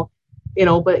people,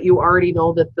 but you already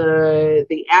know that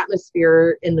the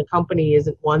atmosphere in the company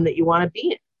isn't one that you want to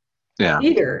be in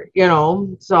either,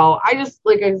 So I just,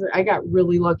 like I said, I got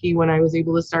really lucky when I was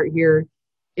able to start here,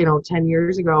 10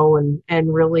 years ago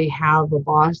and really have a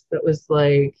boss that was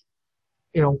like,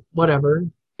 whatever,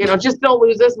 just don't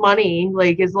lose this money.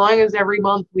 Like, as long as every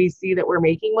month we see that we're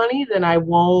making money, then I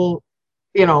won't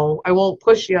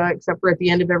push you, except for at the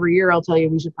end of every year, I'll tell you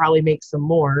we should probably make some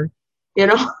more,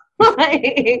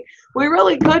 like, we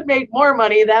really could make more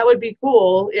money. That would be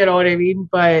cool. You know what I mean?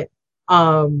 But,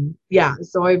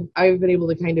 so I've been able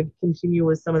to kind of continue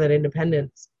with some of that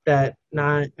independence that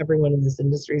not everyone in this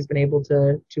industry has been able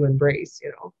to embrace,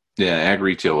 Yeah. Ag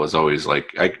retail was always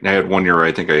like, I had 1 year where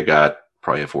I think I got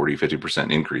probably a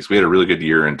 40-50% increase. We had a really good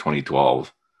year in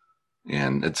 2012.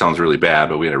 And it sounds really bad,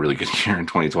 but we had a really good year in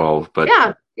 2012. But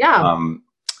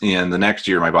and the next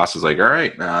year, my boss was like, all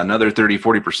right, another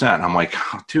 30-40%. I'm like,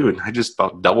 oh, dude, I just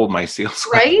about doubled my sales.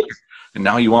 Right. And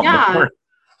now you want more.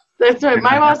 That's right.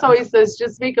 My boss always says,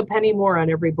 just make a penny more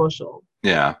on every bushel.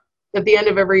 Yeah. At the end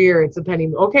of every year, it's a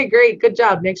penny. Okay, great. Good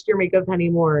job. Next year, make a penny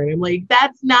more. And I'm like,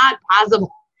 that's not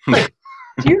possible. Like,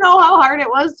 do you know how hard it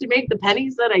was to make the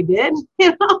pennies that I did?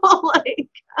 Like,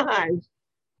 gosh.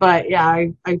 But yeah,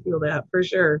 I feel that for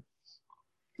sure.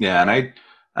 Yeah. And I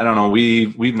don't know.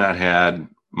 We've not had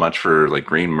much for like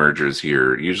grain mergers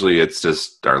here. Usually it's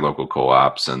just our local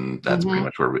co-ops, and that's pretty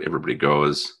much where everybody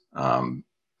goes.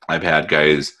 I've had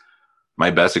guys,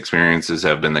 my best experiences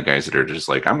have been the guys that are just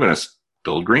like, I'm going to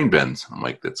build grain bins. I'm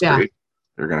like, that's great.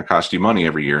 They're going to cost you money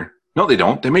every year. No, they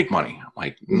don't. They make money. I'm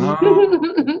like, no.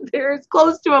 They're as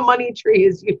close to a money tree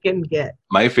as you can get.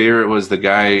 My favorite was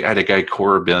I had a guy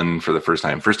core a bin for the first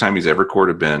time he's ever cored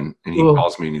a bin. And he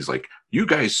calls me and he's like, you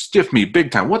guys stiff me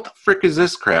big time. What the frick is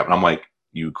this crap? And I'm like,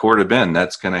 you cored a bin.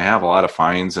 That's going to have a lot of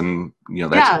fines. And,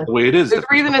 that's the way it is. There's a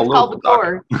reason it's called the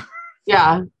core.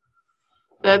 Yeah.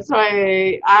 That's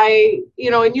why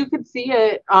and you could see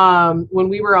it when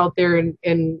we were out there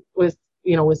in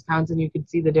Wisconsin, you could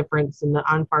see the difference in the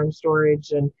on-farm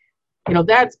storage. And,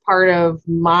 that's part of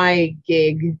my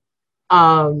gig, is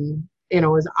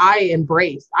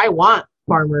I want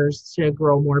farmers to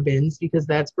grow more bins, because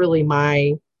that's really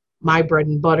my bread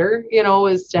and butter,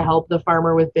 is to help the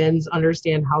farmer with bins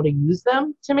understand how to use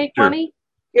them to make money.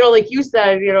 Like you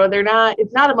said,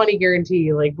 it's not a money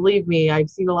guarantee. Like, believe me, I've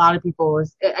seen a lot of people,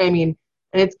 and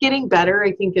it's getting better,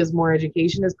 I think, as more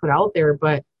education is put out there.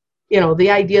 But, the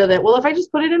idea that, well, if I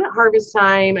just put it in at harvest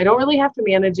time, I don't really have to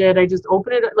manage it. I just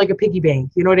open it like a piggy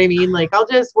bank. You know what I mean? Like,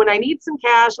 when I need some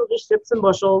cash, I'll just ship some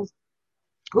bushels.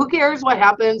 Who cares what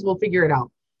happens? We'll figure it out.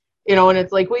 And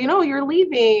it's like, well, you're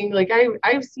leaving. Like,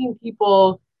 I've seen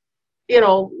people,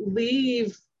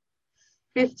 leave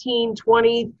 15,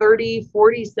 20, 30,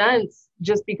 40 cents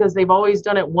just because they've always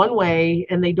done it one way,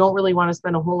 and they don't really want to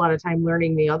spend a whole lot of time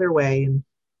learning the other way. And,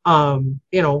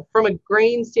 from a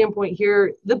grain standpoint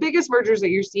here, the biggest mergers that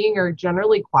you're seeing are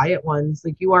generally quiet ones.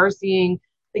 Like, you are seeing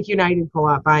like United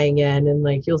Co-op buying in, and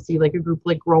like you'll see like a group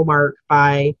like Growmark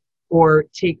buy or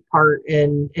take part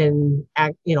in an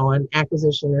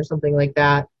acquisition or something like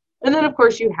that. And then of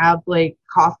course you have like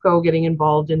Costco getting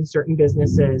involved in certain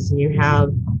businesses, and you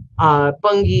have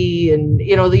Bunge, and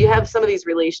you have some of these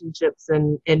relationships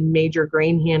and major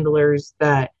grain handlers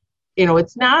that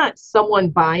it's not someone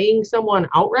buying someone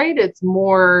outright. It's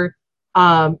more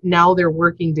now they're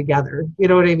working together. You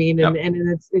know what I mean? Yep. And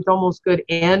it's almost good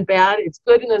and bad. It's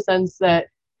good in the sense that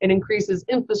it increases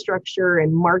infrastructure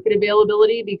and market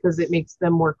availability because it makes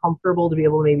them more comfortable to be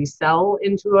able to maybe sell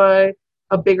into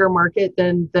a bigger market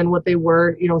than what they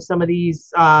were. Some of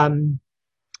these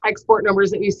export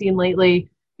numbers that we've seen lately,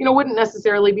 wouldn't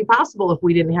necessarily be possible if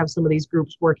we didn't have some of these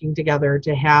groups working together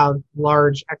to have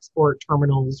large export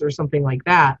terminals or something like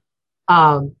that.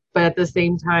 But at the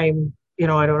same time,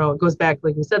 I don't know, it goes back,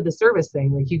 like we said, the service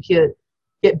thing, like you get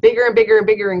bigger and bigger and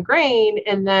bigger in grain.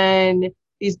 And then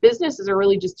these businesses are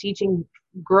really just teaching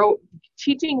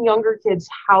younger kids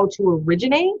how to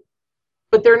originate,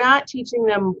 but they're not teaching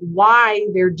them why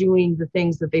they're doing the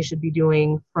things that they should be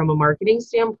doing from a marketing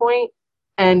standpoint.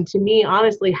 And to me,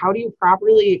 honestly, how do you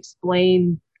properly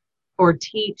explain or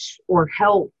teach or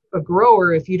help a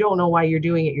grower if you don't know why you're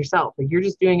doing it yourself? Like you're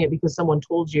just doing it because someone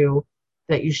told you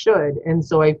that you should. And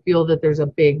so I feel that there's a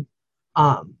big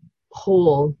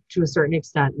hole to a certain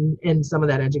extent in some of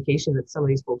that education that some of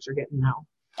these folks are getting now.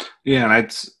 Yeah, and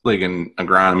it's like in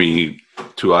agronomy,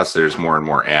 to us, there's more and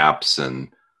more apps, and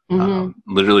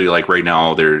literally, like right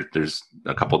now, there's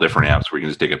a couple different apps where you can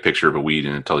just take a picture of a weed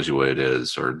and it tells you what it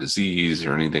is, or disease,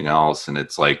 or anything else. And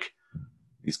it's like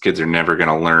these kids are never going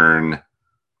to learn,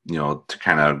 to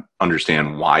kind of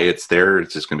understand why it's there.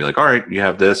 It's just going to be like, all right, you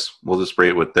have this, we'll just spray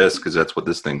it with this because that's what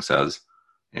this thing says.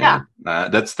 And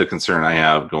that's the concern I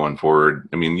have going forward.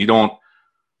 I mean, you don't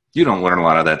learn a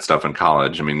lot of that stuff in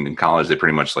college. I mean, in college, they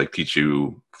pretty much like teach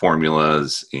you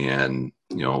formulas and,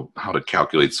 how to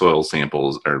calculate soil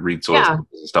samples or read soil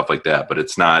samples and stuff like that. But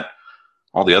it's not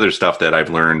all the other stuff that I've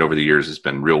learned over the years has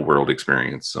been real world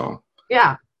experience. So,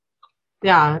 yeah.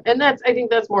 And I think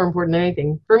that's more important than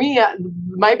anything. For me,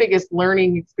 my biggest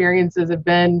learning experiences have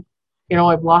been,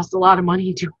 I've lost a lot of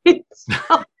money doing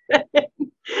stuff.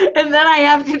 And then I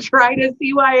have to try to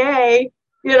CYA,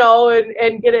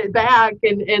 and get it back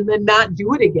and then not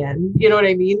do it again. You know what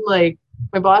I mean? Like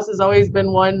my boss has always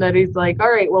been one that he's like,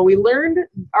 all right, well, we learned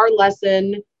our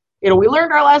lesson,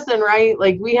 right?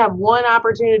 Like we have one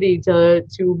opportunity to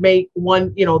make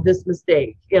one, this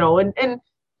mistake, and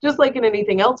just like in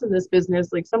anything else in this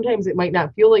business, like sometimes it might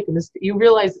not feel like a mistake. You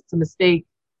realize it's a mistake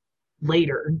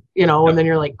later, and then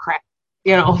you're like, crap,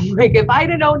 like if I'd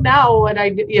have known now what I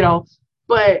did,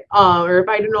 but or if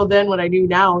I didn't know then what I do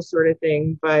now, sort of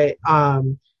thing. But I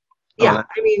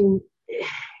mean,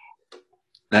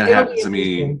 that happens to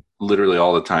me literally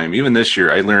all the time. Even this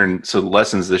year, I learned. So the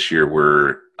lessons this year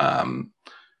were,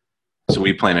 so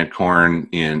we planted corn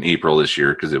in April this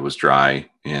year because it was dry,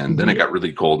 and then it got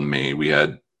really cold in May. We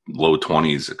had low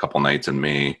 20s a couple nights in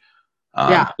May.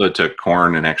 So it took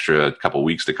corn an extra couple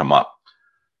weeks to come up.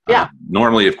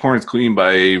 Normally, if corn's clean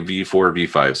by V4,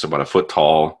 V5, so about a foot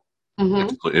tall.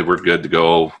 We're good to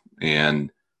go.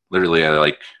 And literally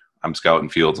I'm scouting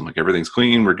fields. I'm like, everything's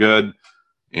clean. We're good.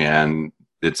 And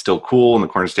it's still cool. And the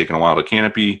corn's taking a while to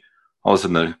canopy. All of a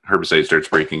sudden the herbicide starts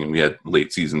breaking and we had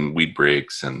late season weed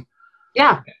breaks. And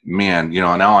man,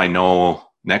 now I know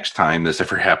next time this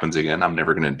ever happens again, I'm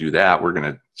never going to do that. We're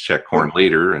going to check corn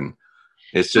later. And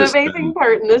it's just the amazing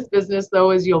part in this business though,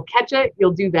 is you'll catch it,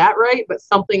 you'll do that right, but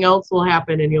something else will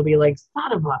happen and you'll be like,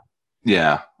 son of a.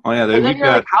 Yeah. Oh yeah. And then you're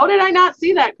like, how did I not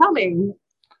see that coming?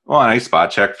 Well, and I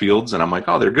spot check fields and I'm like,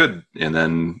 oh, they're good. And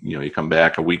then, you come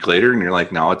back a week later and you're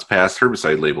like, now it's past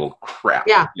herbicide label. Crap.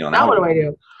 Yeah. Now what do I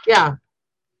do? Yeah.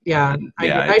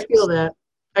 I feel that.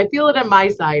 I feel it on my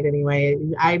side anyway.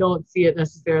 I don't see it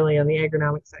necessarily on the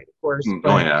agronomic side, of course. But,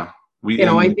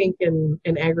 I think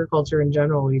in agriculture in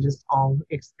general, we just all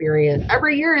experience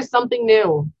every year is something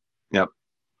new. Yep.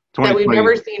 That we've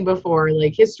never seen before.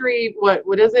 Like history,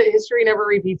 what is it? History never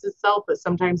repeats itself, but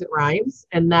sometimes it rhymes.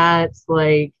 And that's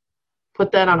like,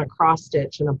 put that on a cross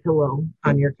stitch and a pillow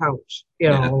on your couch.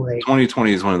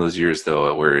 2020 is one of those years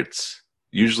though, where it's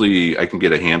usually I can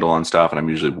get a handle on stuff and I'm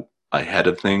usually ahead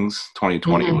of things.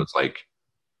 2020 was like,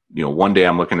 one day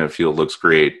I'm looking at a field, looks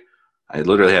great. I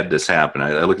literally had this happen.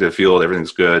 I looked at the field,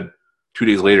 everything's good. 2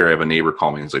 days later, I have a neighbor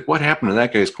call me and he's like, what happened to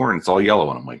that guy's corn? It's all yellow.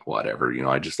 And I'm like, whatever,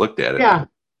 I just looked at it. Yeah.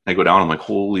 I go down, I'm like,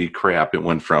 holy crap, it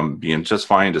went from being just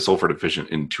fine to sulfur deficient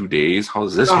in 2 days. How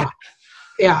does this happen?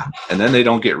 Yeah. And then they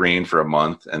don't get rain for a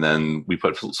month, and then we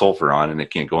put sulfur on and it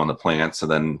can't go on the plants. So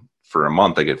then for a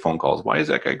month, I get phone calls. Why is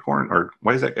that guy corn, or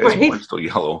why is that guy's Right. corn still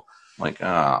yellow? I'm like,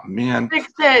 ah, man.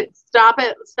 Fix it. Stop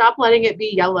it. Stop letting it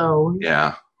be yellow.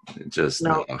 Yeah. It just,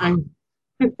 No,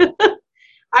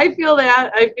 I feel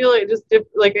that. I feel it just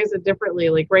like I said differently.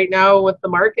 Like right now with the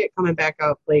market coming back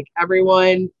up, like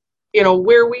everyone,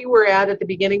 where we were at the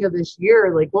beginning of this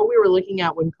year, like what we were looking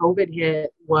at when COVID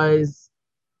hit was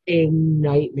a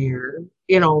nightmare,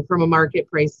 from a market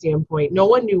price standpoint. No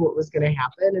one knew what was going to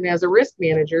happen. And as a risk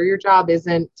manager, your job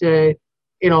isn't to,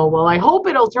 well, I hope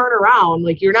it'll turn around.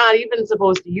 Like you're not even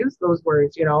supposed to use those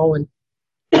words,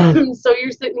 and so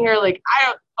you're sitting here like,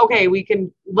 okay,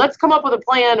 let's come up with a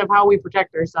plan of how we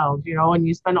protect ourselves, and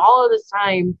you spend all of this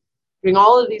time doing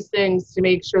all of these things to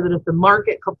make sure that if the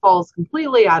market falls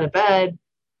completely out of bed,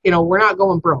 we're not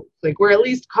going broke. Like we're at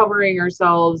least covering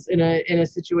ourselves in a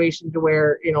situation to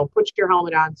where, put your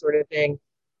helmet on sort of thing,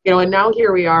 and now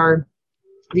here we are.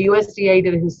 The USDA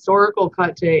did a historical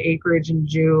cut to acreage in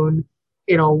June.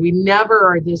 We never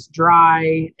are this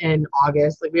dry in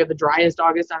August. Like we have the driest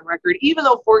August on record, even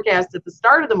though forecasts at the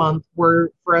start of the month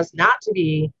were for us not to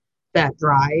be that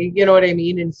dry. You know what I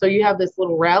mean? And so you have this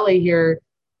little rally here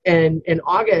in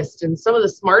August, and some of the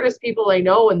smartest people I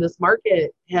know in this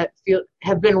market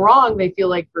have been wrong. They feel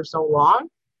like for so long,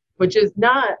 which is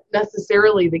not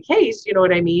necessarily the case. You know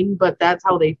what I mean? But that's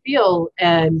how they feel,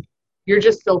 and you're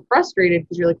just so frustrated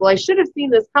because you're like, well, I should have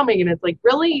seen this coming, and it's like,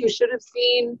 really, you should have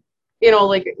seen.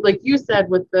 Like you said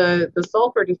with the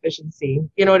sulfur deficiency,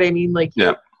 you know what I mean? Like,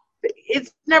 yeah,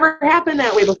 it's never happened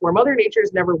that way before. Mother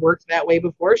Nature's never worked that way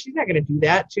before. She's not going to do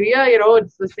that to you.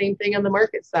 It's the same thing on the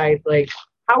market side. Like,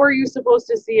 how are you supposed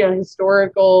to see a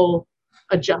historical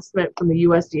adjustment from the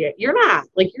USDA? You're not.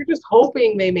 Like, you're just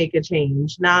hoping they make a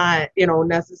change, not,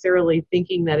 necessarily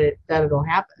thinking that it'll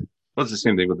happen. well, it's the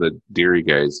same thing with the dairy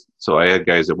guys. So I had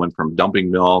guys that went from dumping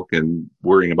milk and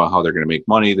worrying about how they're going to make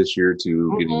money this year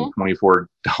to getting $24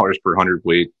 per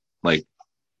hundredweight, like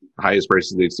highest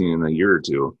prices they've seen in a year or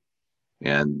two.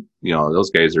 And,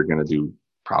 those guys are going to do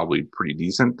probably pretty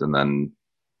decent. And then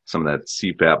some of that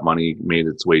CPAP money made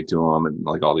its way to them and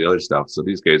like all the other stuff. So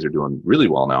these guys are doing really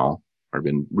well now, or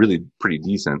been really pretty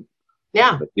decent.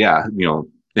 Yeah. But yeah,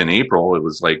 in April, it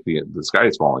was like the sky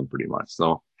is falling pretty much.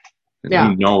 So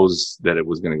who knows that it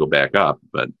was going to go back up.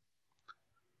 But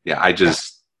yeah,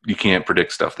 you can't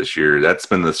predict stuff this year. That's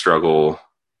been the struggle,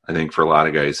 I think, for a lot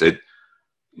of guys.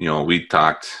 We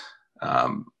talked,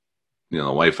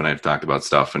 the wife and I have talked about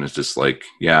stuff, and it's just like,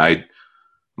 I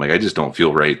just don't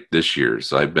feel right this year.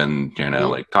 So I've been kind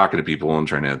of like talking to people and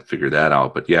trying to figure that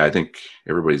out. But yeah, I think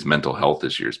everybody's mental health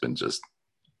this year has been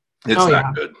it's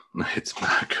not good. It's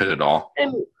not good at all.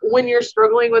 And when you're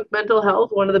struggling with mental health,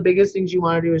 one of the biggest things you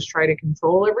want to do is try to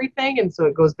control everything. And so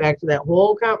it goes back to that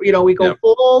whole, we go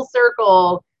full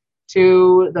circle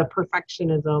to the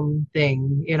perfectionism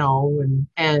thing,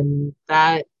 and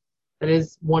that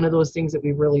is one of those things that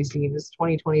we've really seen. This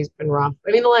 2020 has been rough.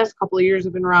 I mean, the last couple of years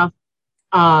have been rough.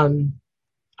 And,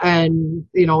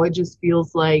 it just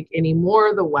feels like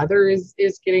anymore the weather is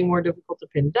getting more difficult to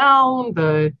pin down.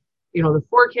 The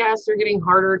forecasts are getting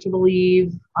harder to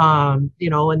believe, and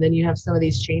then you have some of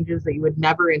these changes that you would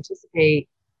never anticipate.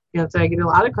 So I get a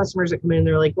lot of customers that come in and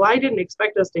they're like, well, I didn't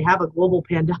expect us to have a global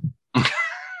pandemic.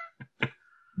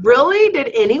 Really?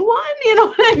 Did anyone? You know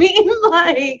what I mean?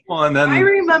 Like, well, and then I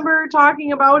remember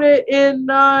talking about it in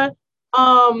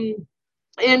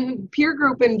peer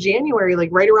group in January, like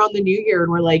right around the new year.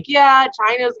 And we're like, yeah,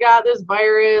 China's got this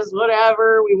virus,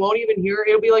 whatever. We won't even hear it.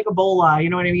 It'll be like Ebola. You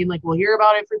know what I mean? Like we'll hear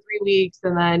about it for 3 weeks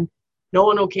and then no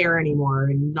one will care anymore.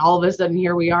 And all of a sudden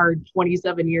here we are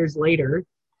 27 years later.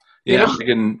 Yeah.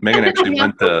 Megan actually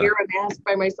went to wear a mask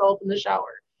by myself in the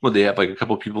shower. Well, they have like a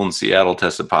couple people in Seattle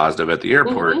tested positive at the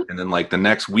airport. And then like the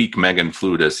next week, Megan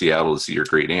flew to Seattle to see her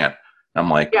great aunt.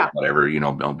 I'm like, whatever,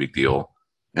 no big deal.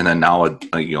 And then now,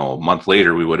 a month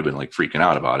later, we would have been like freaking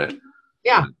out about it.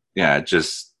 Yeah. Yeah. It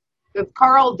just.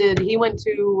 Carl he went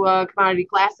to Commodity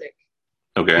Classic.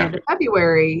 Okay. In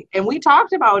February. And we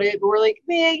talked about it, but we're like,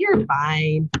 man, you're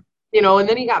fine. And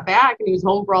then he got back and he was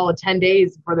home for all of 10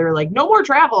 days before they were like, no more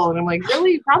travel. And I'm like,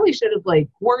 really? You probably should have like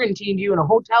quarantined you in a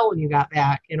hotel when you got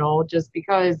back, just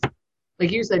because,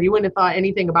 like you said, you wouldn't have thought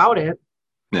anything about it.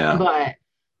 Yeah. But,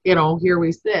 here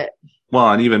we sit.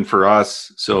 Well, and even for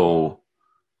us, so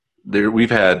we've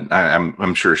had,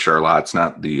 I'm sure Charlotte's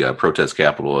not the protest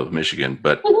capital of Michigan,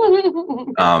 but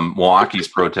Milwaukee's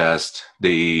protest,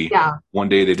 one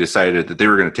day they decided that they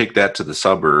were going to take that to the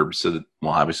suburbs. So that,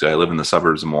 obviously I live in the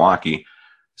suburbs of Milwaukee.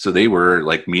 So they were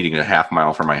like meeting a half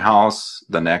mile from my house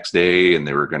the next day, and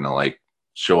they were going to like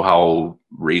show how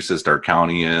racist our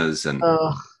county is. And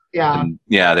Yeah. And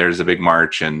yeah, there's a big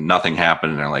march and nothing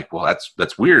happened. And they're like, well,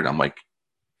 that's weird. I'm like,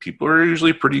 people are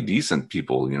usually pretty decent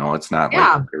people. It's not like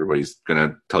Yeah. everybody's going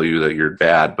to tell you that you're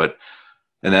bad. But,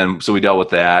 and then, so we dealt with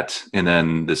that. And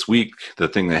then this week, the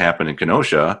thing that happened in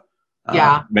Kenosha,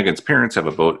 Yeah. Megan's parents have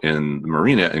a boat in the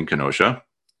marina in Kenosha.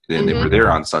 And they were Mm-hmm.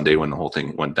 there on Sunday when the whole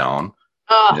thing went down.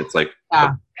 And Oh, it's like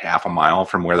yeah. half a mile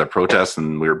from where the protests,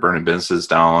 and we were burning businesses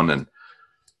down. And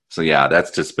so, yeah,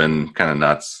 that's just been kind of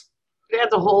nuts.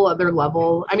 That's a whole other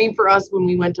level. I mean, for us, when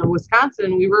we went to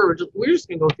Wisconsin, we were just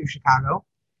gonna go through Chicago.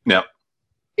 Yep.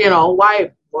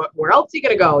 Why? Where else are you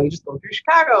gonna go? You just go through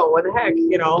Chicago. What the heck?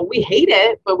 We hate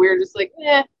it, but we were just like,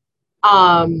 eh.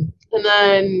 And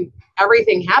then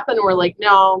everything happened. And we're like,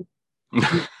 no.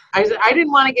 I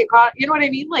didn't want to get caught. You know what I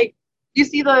mean? Like, you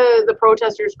see the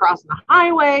protesters crossing the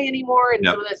highway anymore and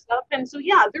Yep. some of that stuff. And so,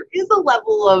 yeah, there is a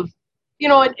level of,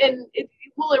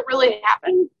 will it really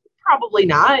happen? Probably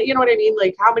not. You know what I mean?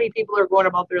 Like, how many people are going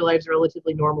about their lives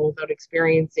relatively normal without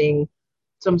experiencing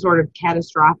some sort of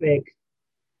catastrophic,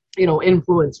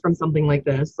 influence from something like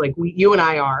this? Like you and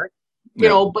I are,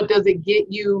 but does it get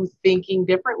you thinking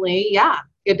differently? Yeah,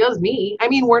 it does me. I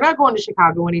mean, we're not going to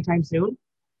Chicago anytime soon.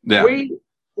 Yeah.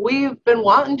 We've been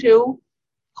wanting to.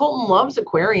 Colton loves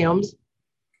aquariums.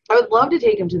 I would love to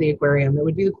take him to the aquarium. It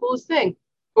would be the coolest thing.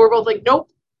 But we're both like, nope.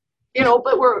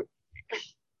 But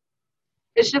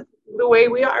it's just the way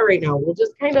we are right now. We'll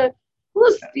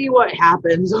see what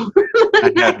happens over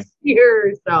the next year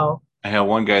or so. I had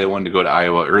one guy that wanted to go to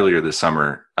Iowa earlier this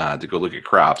summer to go look at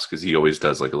crops, because he always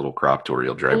does like a little crop tour.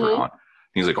 He'll drive around.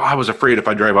 He's like, I was afraid if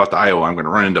I drive out to Iowa, I'm going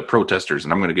to run into protesters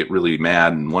and I'm going to get really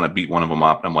mad and want to beat one of them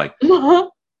up. And I'm like,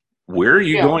 where are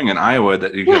you going in Iowa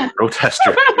that you get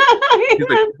protesters? He's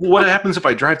like, what happens if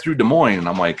I drive through Des Moines? And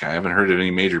I'm like, I haven't heard of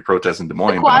any major protests in Des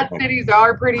Moines. The Quad Cities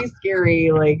are pretty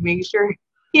scary. Like, make sure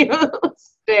you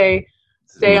stay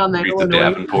on that Illinois.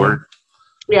 Davenport.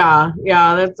 Yeah,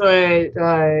 that's what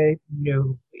I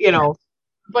knew.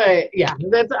 But yeah,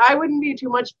 I wouldn't be too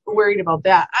much worried about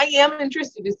that. I am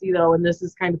interested to see, though, and this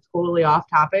is kind of totally off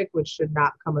topic, which should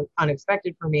not come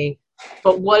unexpected for me,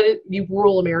 but what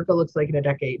rural America looks like in a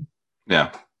decade.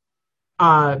 Yeah.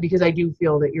 Because I do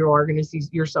feel that you are going to see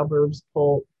your suburbs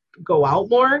go out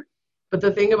more. But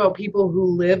the thing about people who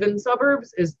live in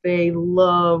suburbs is they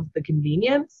love the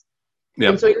convenience. Yep.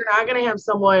 And so you're not going to have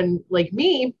someone like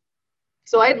me.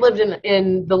 So I'd lived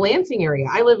in the Lansing area.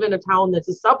 I live in a town that's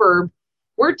a suburb.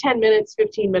 We're 10 minutes,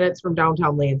 15 minutes from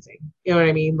downtown Lansing. You know what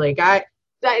I mean? Like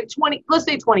let's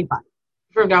say 25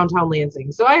 from downtown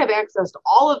Lansing. So I have access to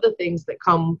all of the things that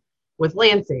come with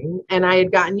Lansing, and I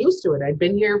had gotten used to it. I'd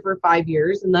been here for 5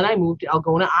 years, and then I moved to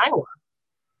Algona, Iowa,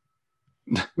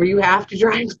 where you have to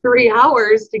drive 3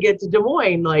 hours to get to Des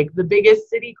Moines. Like, the biggest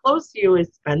city close to you is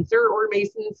Spencer or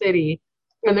Mason City,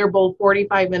 and they're both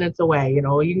 45 minutes away.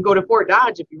 You can go to Fort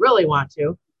Dodge if you really want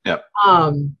to. Yep.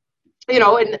 And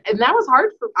that was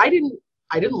hard I didn't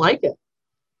like it.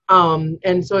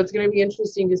 And so it's going to be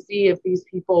interesting to see if these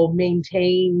people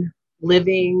maintain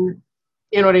living,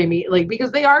 you know what I mean? Like,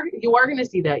 because you are going to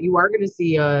see that. You are going to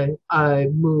see a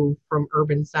move from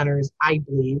urban centers, I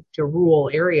believe, to rural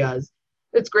areas.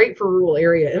 It's great for rural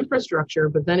area infrastructure,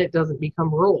 but then it doesn't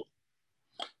become rural.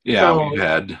 Yeah, so,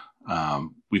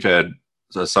 we've had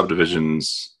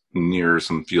subdivisions near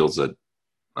some fields that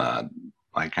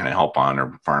I kind of help on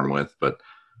or farm with, but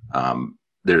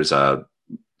there's a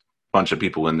bunch of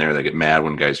people in there that get mad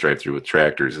when guys drive through with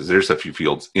tractors. There's a few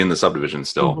fields in the subdivision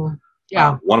still. Mm-hmm.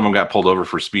 Yeah. One of them got pulled over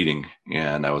for speeding,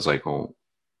 and I was like, well,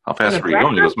 how fast were you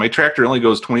going? He goes, my tractor only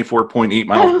goes 24.8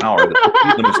 miles an hour. The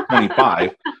speed limit is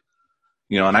 25.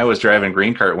 And I was driving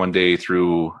grain cart one day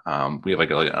through, we have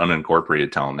like an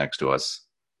unincorporated town next to us.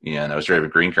 And I was driving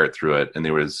grain cart through it, and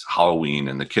there was Halloween,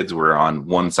 and the kids were on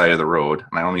one side of the road.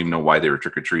 And I don't even know why they were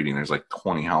trick-or-treating. There's like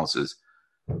 20 houses.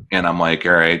 And I'm like,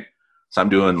 all right. So I'm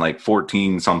doing like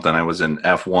 14 something. I was in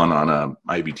F1 on a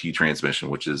IVT transmission,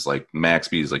 which is like max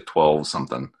speed is like 12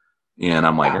 something. And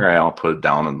I'm like, all right, I'll put it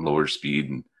down on lower speed.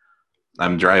 And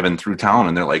I'm driving through town,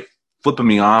 and they're like flipping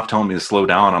me off, telling me to slow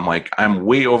down. I'm like, I'm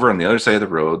way over on the other side of the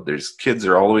road. There's kids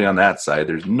are all the way on that side.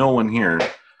 There's no one here.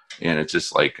 And it's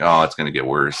just like, oh, it's going to get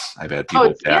worse. I've had people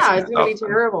it's going to be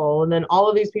terrible. And then all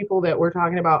of these people that we're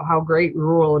talking about how great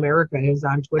rural America is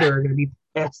on Twitter are going to be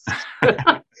pissed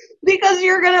because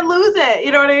you're going to lose it.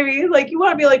 You know what I mean? Like, you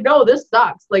want to be like, no, this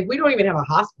sucks. Like, we don't even have a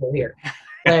hospital here.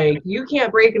 Like, you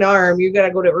can't break an arm. You got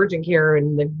to go to urgent care,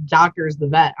 and the doctor's the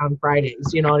vet on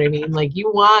Fridays. You know what I mean? Like,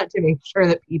 you want to make sure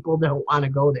that people don't want to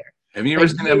go there. Have you ever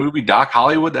seen that movie Doc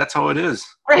Hollywood? That's how it is.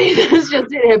 Right. That's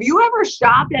just it. Have you ever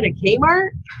shopped at a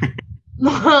Kmart?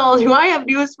 Well, do I have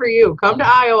news for you? Come to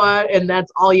Iowa, and that's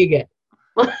all you get.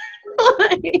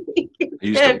 I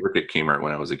used to And work at Kmart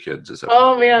when I was a kid. Just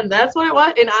oh man, that's what it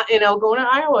was. In Algona,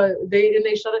 Iowa, they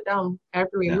shut it down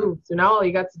after we yeah, moved. So now all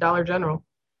you got is Dollar General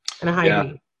and a yeah,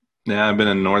 Hy-Vee. yeah. I've been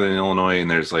in northern Illinois, and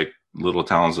there's like little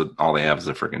towns that all they have is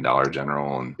a freaking Dollar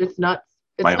General. And It's nuts.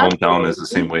 It's my nuts here, hometown is the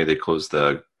same baby. way. They closed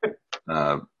the.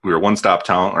 We were one stop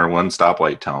town or one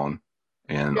stoplight town,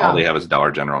 and all Yeah, they have is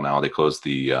Dollar General now. They closed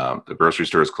the grocery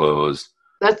store is closed.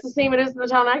 that's the same it is in the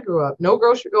town I grew up. No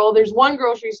grocery. Well, there's one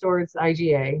grocery store. It's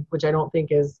IGA, which I don't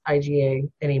think is IGA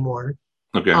anymore.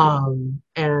 Okay.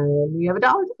 And we have a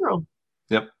Dollar General.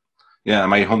 Yep. Yeah, in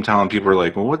my hometown, people are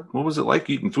like, "Well, what was it like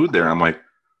eating food there?" I'm like,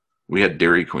 "We had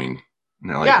Dairy Queen," and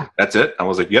they're like, Yeah, "That's it." I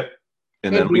was like, "Yep."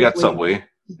 And then and we Deer got Queen. Subway,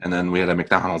 and then we had a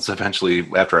McDonald's eventually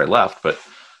after I left. But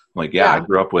I'm like, yeah, I Yeah,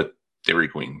 grew up with Dairy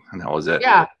Queen, and that was it.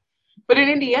 yeah. But in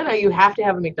Indiana, you have to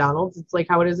have a McDonald's. It's like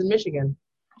how it is in Michigan.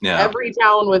 Yeah, Every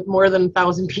town with more than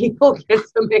 1,000 people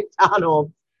gets a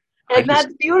McDonald's. I And just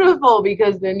that's beautiful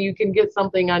because then you can get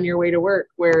something on your way to work.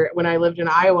 Where when I lived in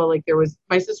Iowa, like there was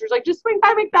my sister's like, just swing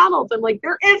by McDonald's. I'm like,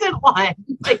 there isn't one.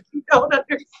 Like you don't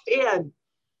understand.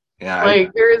 yeah,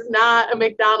 Like there is not a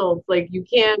McDonald's. Like you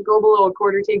can't go below a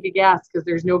quarter tank of gas because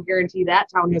there's no guarantee that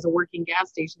town has a working gas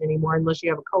station anymore unless you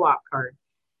have a co-op card.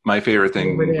 my favorite I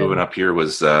never thing moving did. up here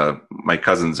was my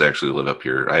cousins actually live up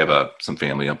here. I have some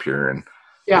family up here, and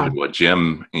we go Yeah. to a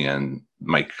gym. And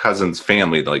my cousin's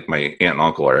family, like my aunt and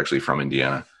uncle, are actually from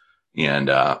Indiana. And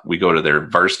we go to their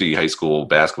varsity high school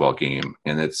basketball game,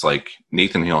 and it's like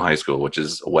Nathan Hill High School, which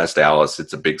is West Allis.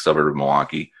 It's a big suburb of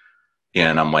Milwaukee.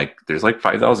 And I'm like, there's like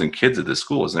 5,000 kids at this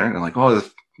school, isn't there? And they're like, oh,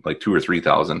 there's like 2 or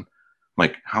 3,000. I'm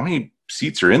like, how many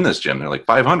seats are in this gym? They're like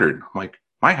 500. I'm like,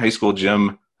 my high school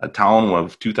gym, a town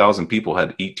of 2,000 people, had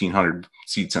 1,800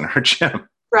 seats in our gym.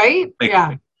 Right? Like,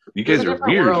 Yeah. you It's guys a are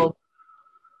different weird. world.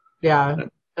 Yeah.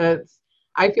 It's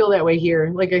I feel that way here.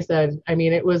 Like I said, I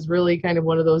mean, it was really kind of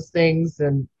one of those things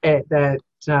and that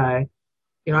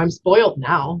I'm spoiled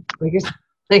now. Like it's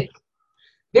like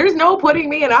there's no putting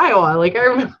me in Iowa. Like I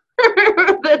remember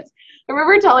that's I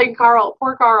remember telling Carl,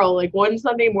 poor Carl, like one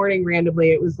Sunday morning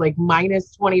randomly, it was like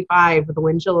minus 25 with a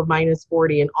wind chill of minus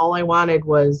 40. And all I wanted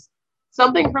was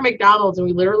something from McDonald's. And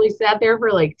we literally sat there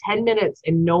for like 10 minutes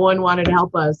and no one wanted to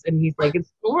help us. And he's like,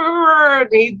 and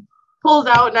he pulls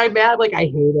out and I'm mad, like, I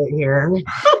hate it here.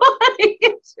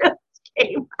 It just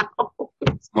came out.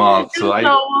 Well, And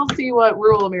so we'll see what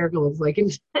rural America looks like.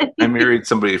 I married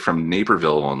somebody from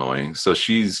Naperville, Illinois. So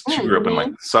she grew up in like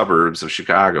Mm-hmm. the suburbs of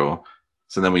Chicago.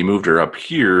 So then we moved her up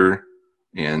here,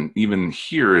 and even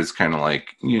here is kind of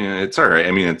like, it's all right.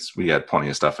 I mean, we got plenty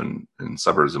of stuff in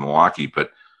suburbs of Milwaukee,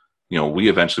 but we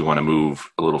eventually want to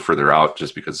move a little further out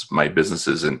just because my business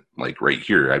isn't like right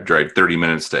here. I drive 30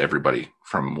 minutes to everybody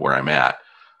from where I'm at.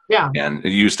 Yeah. And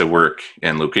it used to work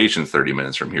in locations 30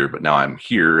 minutes from here, but now I'm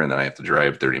here and then I have to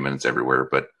drive 30 minutes everywhere.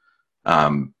 But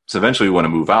so eventually we want to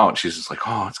move out. She's just like,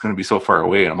 oh, it's going to be so far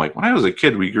away. And I'm like, when I was a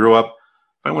kid, we grew up.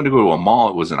 If I wanted to go to a mall,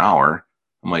 it was an hour.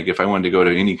 I'm like, if I wanted to go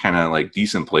to any kind of like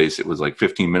decent place, it was like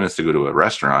 15 minutes to go to a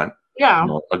restaurant. Yeah.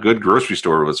 A good grocery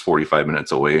store was 45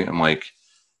 minutes away. I'm like,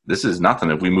 this is nothing.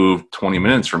 If we move 20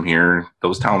 minutes from here,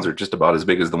 those towns are just about as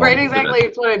big as the one Right, we live in. exactly.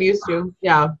 It's what I'm used to.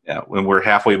 Yeah. Yeah, when we're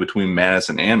halfway between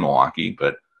Madison and Milwaukee,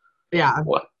 but Yeah.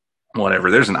 whatever.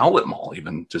 There's an outlet mall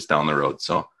even just down the road.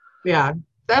 So Yeah.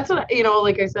 That's what,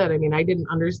 like I said, I mean, I didn't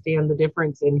understand the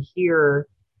difference in here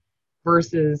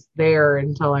versus there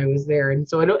until I was there. And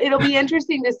so it'll be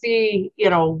interesting to see,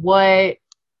 what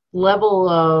level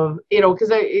of, because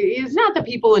it's not the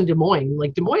people in Des Moines.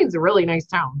 Like Des Moines is a really nice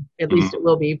town. At mhm. least it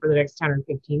will be for the next 10 or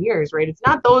 15 years, right? It's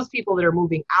not those people that are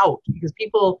moving out because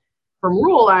people from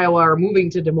rural Iowa are moving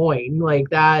to Des Moines. Like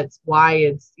that's why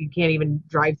you can't even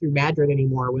drive through Madrid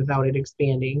anymore without it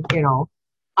expanding.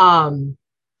 Um,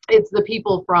 it's the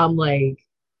people from like,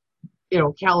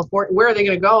 California. Where are they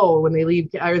going to go when they leave?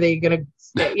 Are they going to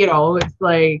stay? It's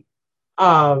like,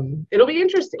 it'll be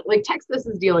interesting. Like Texas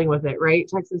is dealing with it, right?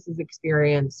 Texas has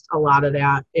experienced a lot of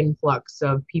that influx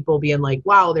of people being like,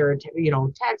 wow,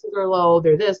 taxes are low.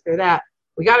 They're this, they're that.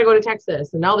 We got to go to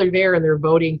Texas. And now they're there and they're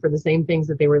voting for the same things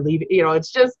that they were leaving.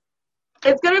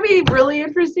 It's going to be really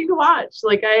interesting to watch.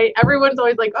 Like everyone's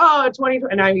always like, oh,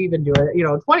 2020, and I even do it,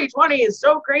 2020 is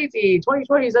so crazy.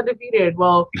 2020 is undefeated.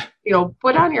 Well,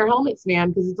 put on your helmets, man,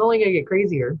 because it's only going to get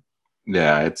crazier.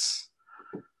 Yeah,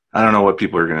 I don't know what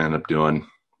people are going to end up doing.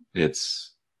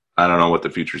 I don't know what the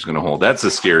future is going to hold. That's the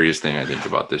scariest thing I think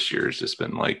about this year has just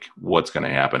been like, what's going to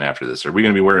happen after this? Are we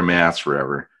going to be wearing masks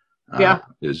forever? Yeah.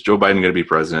 Is Joe Biden going to be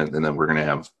president? And then we're going to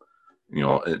have,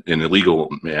 an illegal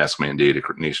mask mandate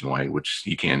nationwide, which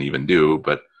he can't even do,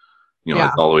 but, Yeah.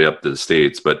 it's all the way up to the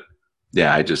states. But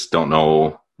yeah, I just don't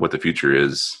know what the future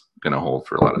is going to hold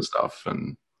for a lot of stuff.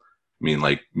 And I mean,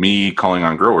 like me calling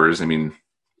on growers, I mean,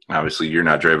 obviously you're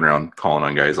not driving around calling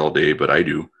on guys all day, but I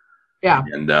do. Yeah.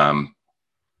 And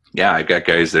yeah, I got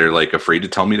guys that are like afraid to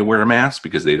tell me to wear a mask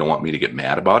because they don't want me to get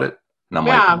mad about it. And I'm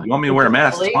like, you want me to wear a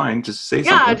mask? It's fine. Just say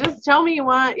something. Yeah, just tell me you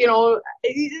want,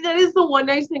 that is the one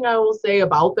nice thing I will say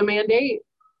about the mandate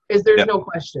is there's no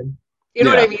question. You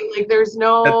know what I mean? Like there's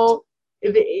no,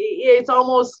 it's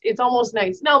almost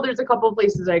nice. Now there's a couple of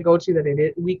places I go to that it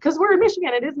is, because we're in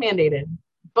Michigan, it is mandated.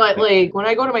 But like when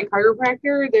I go to my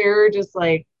chiropractor, they're just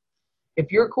like,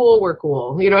 if you're cool, we're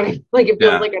cool. You know what I mean? Like it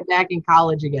feels like I'm back in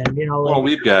college again. Like, well,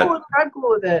 we've got cool, I'm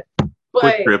cool with it. But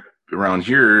Quick Trip around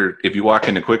here. If you walk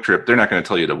into Quick Trip, they're not going to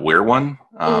tell you to wear one.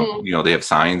 They have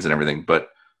signs and everything, but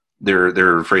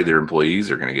they're afraid their employees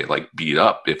are going to get like beat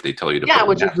up if they tell you to. Yeah,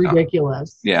 which is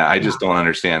ridiculous. Yeah, I just don't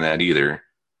understand that either.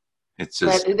 It's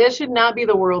just this should not be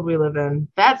the world we live in.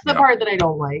 That's the part that I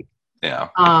don't like. Yeah.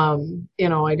 I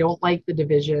don't like the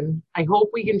division. I hope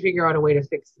we can figure out a way to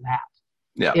fix that.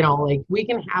 Yeah. Like we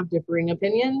can have differing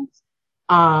opinions,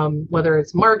 whether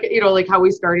it's market, like how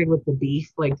we started with the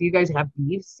beef. Like, do you guys have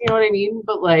beefs? You know what I mean?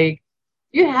 But like,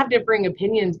 you have differing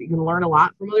opinions, but you can learn a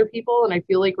lot from other people. And I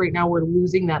feel like right now we're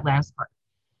losing that last part.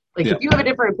 Like, if you have a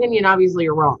different opinion, obviously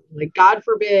you're wrong. Like, God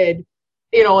forbid,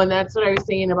 and that's what I was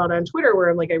saying about on Twitter, where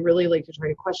I'm like, I really like to try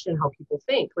to question how people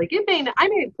think. Like, I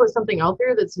may put something out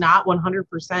there that's not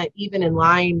 100% even in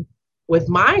line with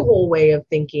my whole way of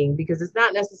thinking, because it's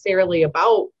not necessarily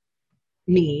about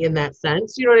me in that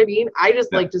sense. You know what I mean? I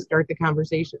just like to start the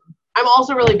conversation. I'm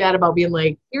also really bad about being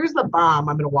like, here's the bomb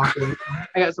I'm going to walk away from.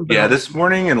 I got something else. This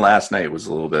morning and last night was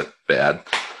a little bit bad.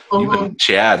 Even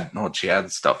Chad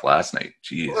stuff last night.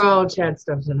 Jeez. Oh, Chad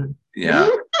stuff's in it. Yeah.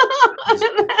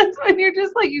 That's when you're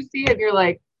just like, you see it and you're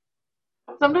like,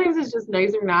 sometimes it's just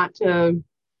nicer not to.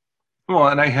 Well,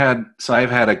 and I've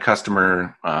had a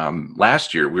customer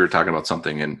last year. We were talking about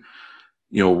something, and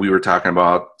we were talking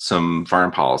about some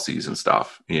farm policies and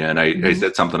stuff. And I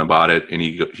said something about it, and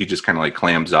he just kind of like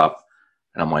clams up,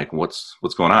 and I'm like, "What's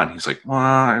going on?" He's like, "Well,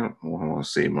 I don't want to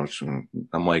say much."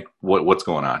 I'm like, "What's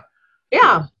going on?"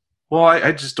 Yeah. Well,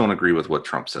 I just don't agree with what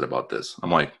Trump said about this.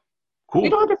 I'm like, "Cool." You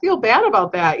don't have to feel bad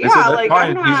about that. Yeah, like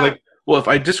fine. He's like, "Well, if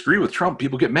I disagree with Trump,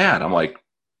 people get mad." I'm like,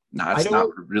 "No, that's not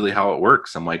really how it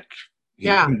works." I'm like, he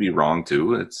can be wrong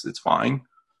too. It's fine.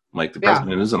 I'm like, the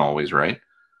president isn't always right.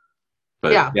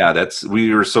 But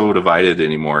we are so divided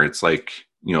anymore. It's like,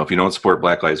 if you don't support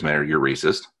Black Lives Matter, you're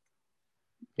racist.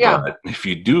 Yeah. But if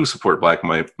you do support Black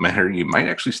Lives Matter, you might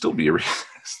actually still be a racist.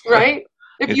 Right.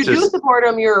 If you do support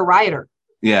them, you're a rioter.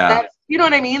 Yeah. You know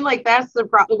what I mean? Like, that's the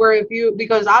problem. Where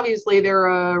because obviously they're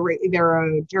a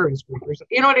terrorist group or something.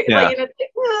 You know what I mean?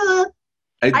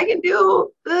 I can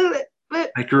do.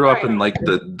 I grew up in like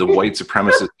the white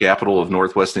supremacist capital of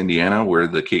Northwest Indiana, where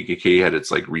the KKK had its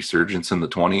like resurgence in the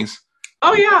 20s.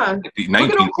 Oh yeah,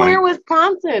 look at Eau Claire,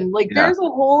 Wisconsin. Like there's a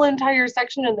whole entire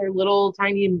section in their little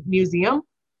tiny museum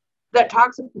that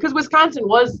talks, because Wisconsin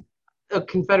was a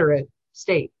Confederate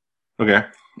state. Okay.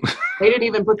 They didn't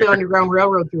even put the Underground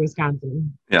Railroad through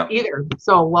Wisconsin. Yeah. Either.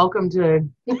 So welcome to.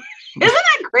 Isn't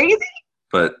that crazy?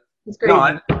 But it's crazy. No,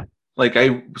 I don't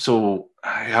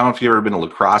know if you've ever been to La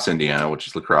Crosse, Indiana, which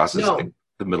is like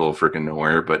the middle of freaking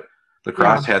nowhere. But La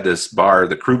Crosse had this bar,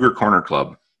 the Kruger Corner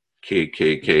Club,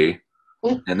 KKK.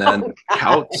 And then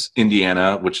Couts,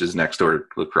 Indiana, which is next door to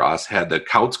La Crosse, had the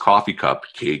Couts Coffee Cup,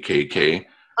 KKK.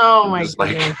 Oh my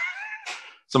goodness.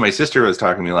 So my sister was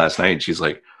talking to me last night, and she's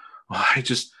like, "Well,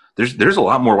 there's a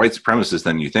lot more white supremacists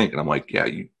than you think." And I'm like, "Yeah,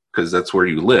 because that's where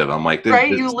you live." I'm like, "Right,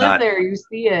 you live there, you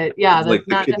see it." Yeah, that's like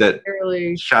not the kid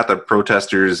necessarily. That shot the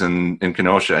protesters in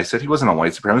Kenosha. I said he wasn't a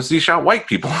white supremacist; he shot white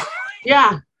people.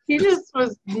 Yeah, he just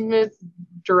was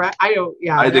misdirect. I don't.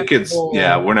 Yeah, the kids.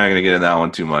 Yeah, we're not going to get into that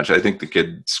one too much. I think the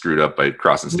kid screwed up by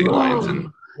crossing state lines. And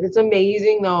it's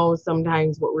amazing though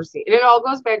sometimes what we're seeing, and it all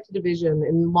goes back to division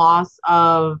and loss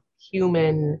of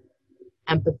human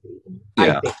empathy.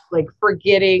 Yeah. I think, like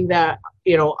forgetting that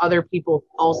other people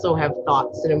also have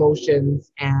thoughts and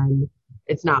emotions, and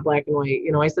it's not black and white.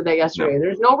 I said that yesterday.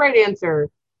 There's no right answer.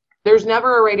 There's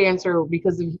never a right answer,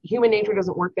 because human nature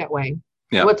doesn't work that way.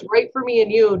 Yeah. What's right for me and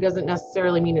you doesn't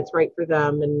necessarily mean it's right for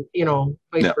them, and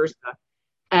vice versa.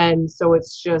 And so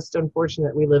it's just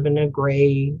unfortunate we live in a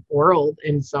gray world,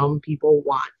 and some people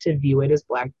want to view it as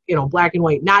black and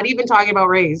white. Not even talking about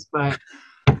race, but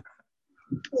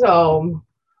so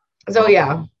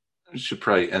yeah. We should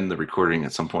probably end the recording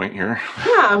at some point here.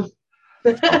 Yeah.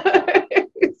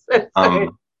 All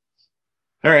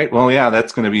right. Well, yeah,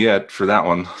 that's going to be it for that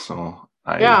one. So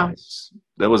that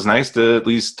was nice to at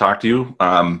least talk to you.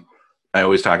 I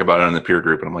always talk about it in the peer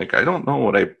group, and I'm like, I don't know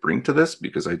what I bring to this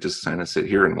because I just kind of sit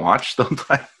here and watch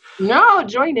sometimes. No,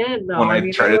 join in though. When I I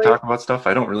mean, try to talk about stuff,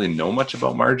 I don't really know much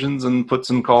about margins and puts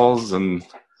and calls and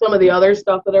some of the other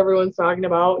stuff that everyone's talking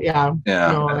about. Yeah.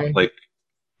 yeah, No, like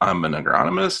I'm an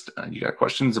agronomist. You got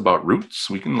questions about roots?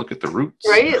 We can look at the roots.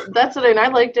 right. That's it. And I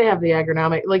like to have the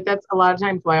agronomic, like that's a lot of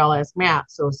times why I'll ask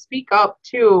Matt. So speak up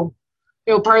too.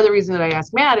 Part of the reason that I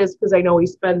ask Matt is because I know he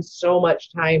spends so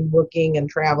much time looking and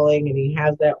traveling and he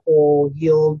has that whole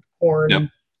yield Yep.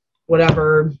 corn,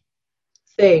 whatever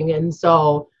thing. And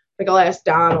so, like, I'll ask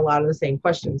Don a lot of the same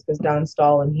questions because Don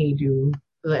Stahl and he do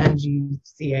the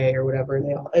NGCA or whatever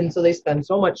they all, and so they spend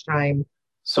so much time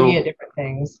looking at So different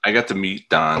things. I got to meet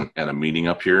Don at a meeting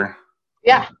up here.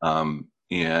 Yeah.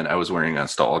 And I was wearing a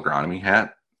stall agronomy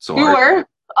hat. So You were?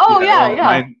 Oh, yeah, yeah, well, yeah.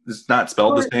 mine is not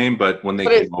spelled the same, but when they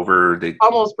But came it's over, they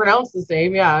almost pronounced the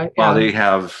same. Yeah, well, yeah. they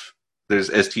have there's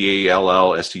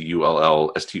STALL,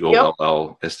 STULL, Yep.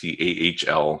 STOLL,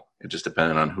 STAHL. It just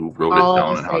depended on who wrote it All the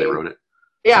down and how they same. wrote it.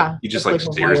 So Yeah. he just It's like like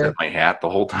a stares lawyer. at my hat the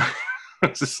whole time.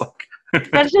 It's just like,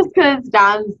 That's just because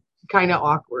Don's kind of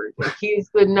awkward. Like he's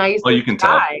the well, you nicest can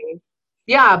tell. guy.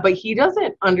 Yeah, but he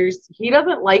doesn't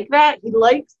like that. He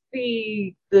likes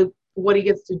the what he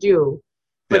gets to do,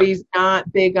 but Yeah, he's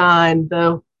not big on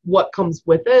the what comes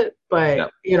with it, but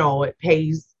yeah. it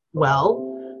pays well.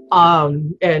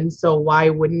 And so why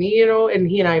wouldn't he, and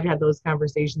he and I have had those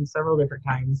conversations several different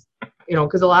times,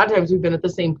 because a lot of times we've been at the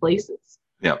same places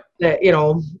Yeah. that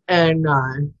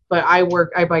and but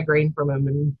I buy grain from him,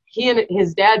 and he and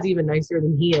his dad's even nicer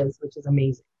than he is, which is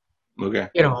amazing. Okay.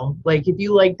 Like if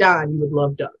you like Don, you would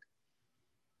love Doug.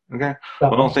 Okay.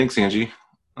 Well, So thanks, Angie.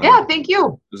 yeah, thank you.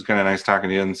 It was kind of nice talking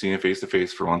to you and seeing you face to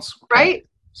face for once. Right?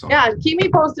 So, Yeah, keep me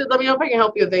posted. Let me know if I can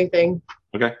help you with anything.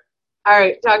 okay. All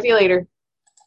right, talk to you later.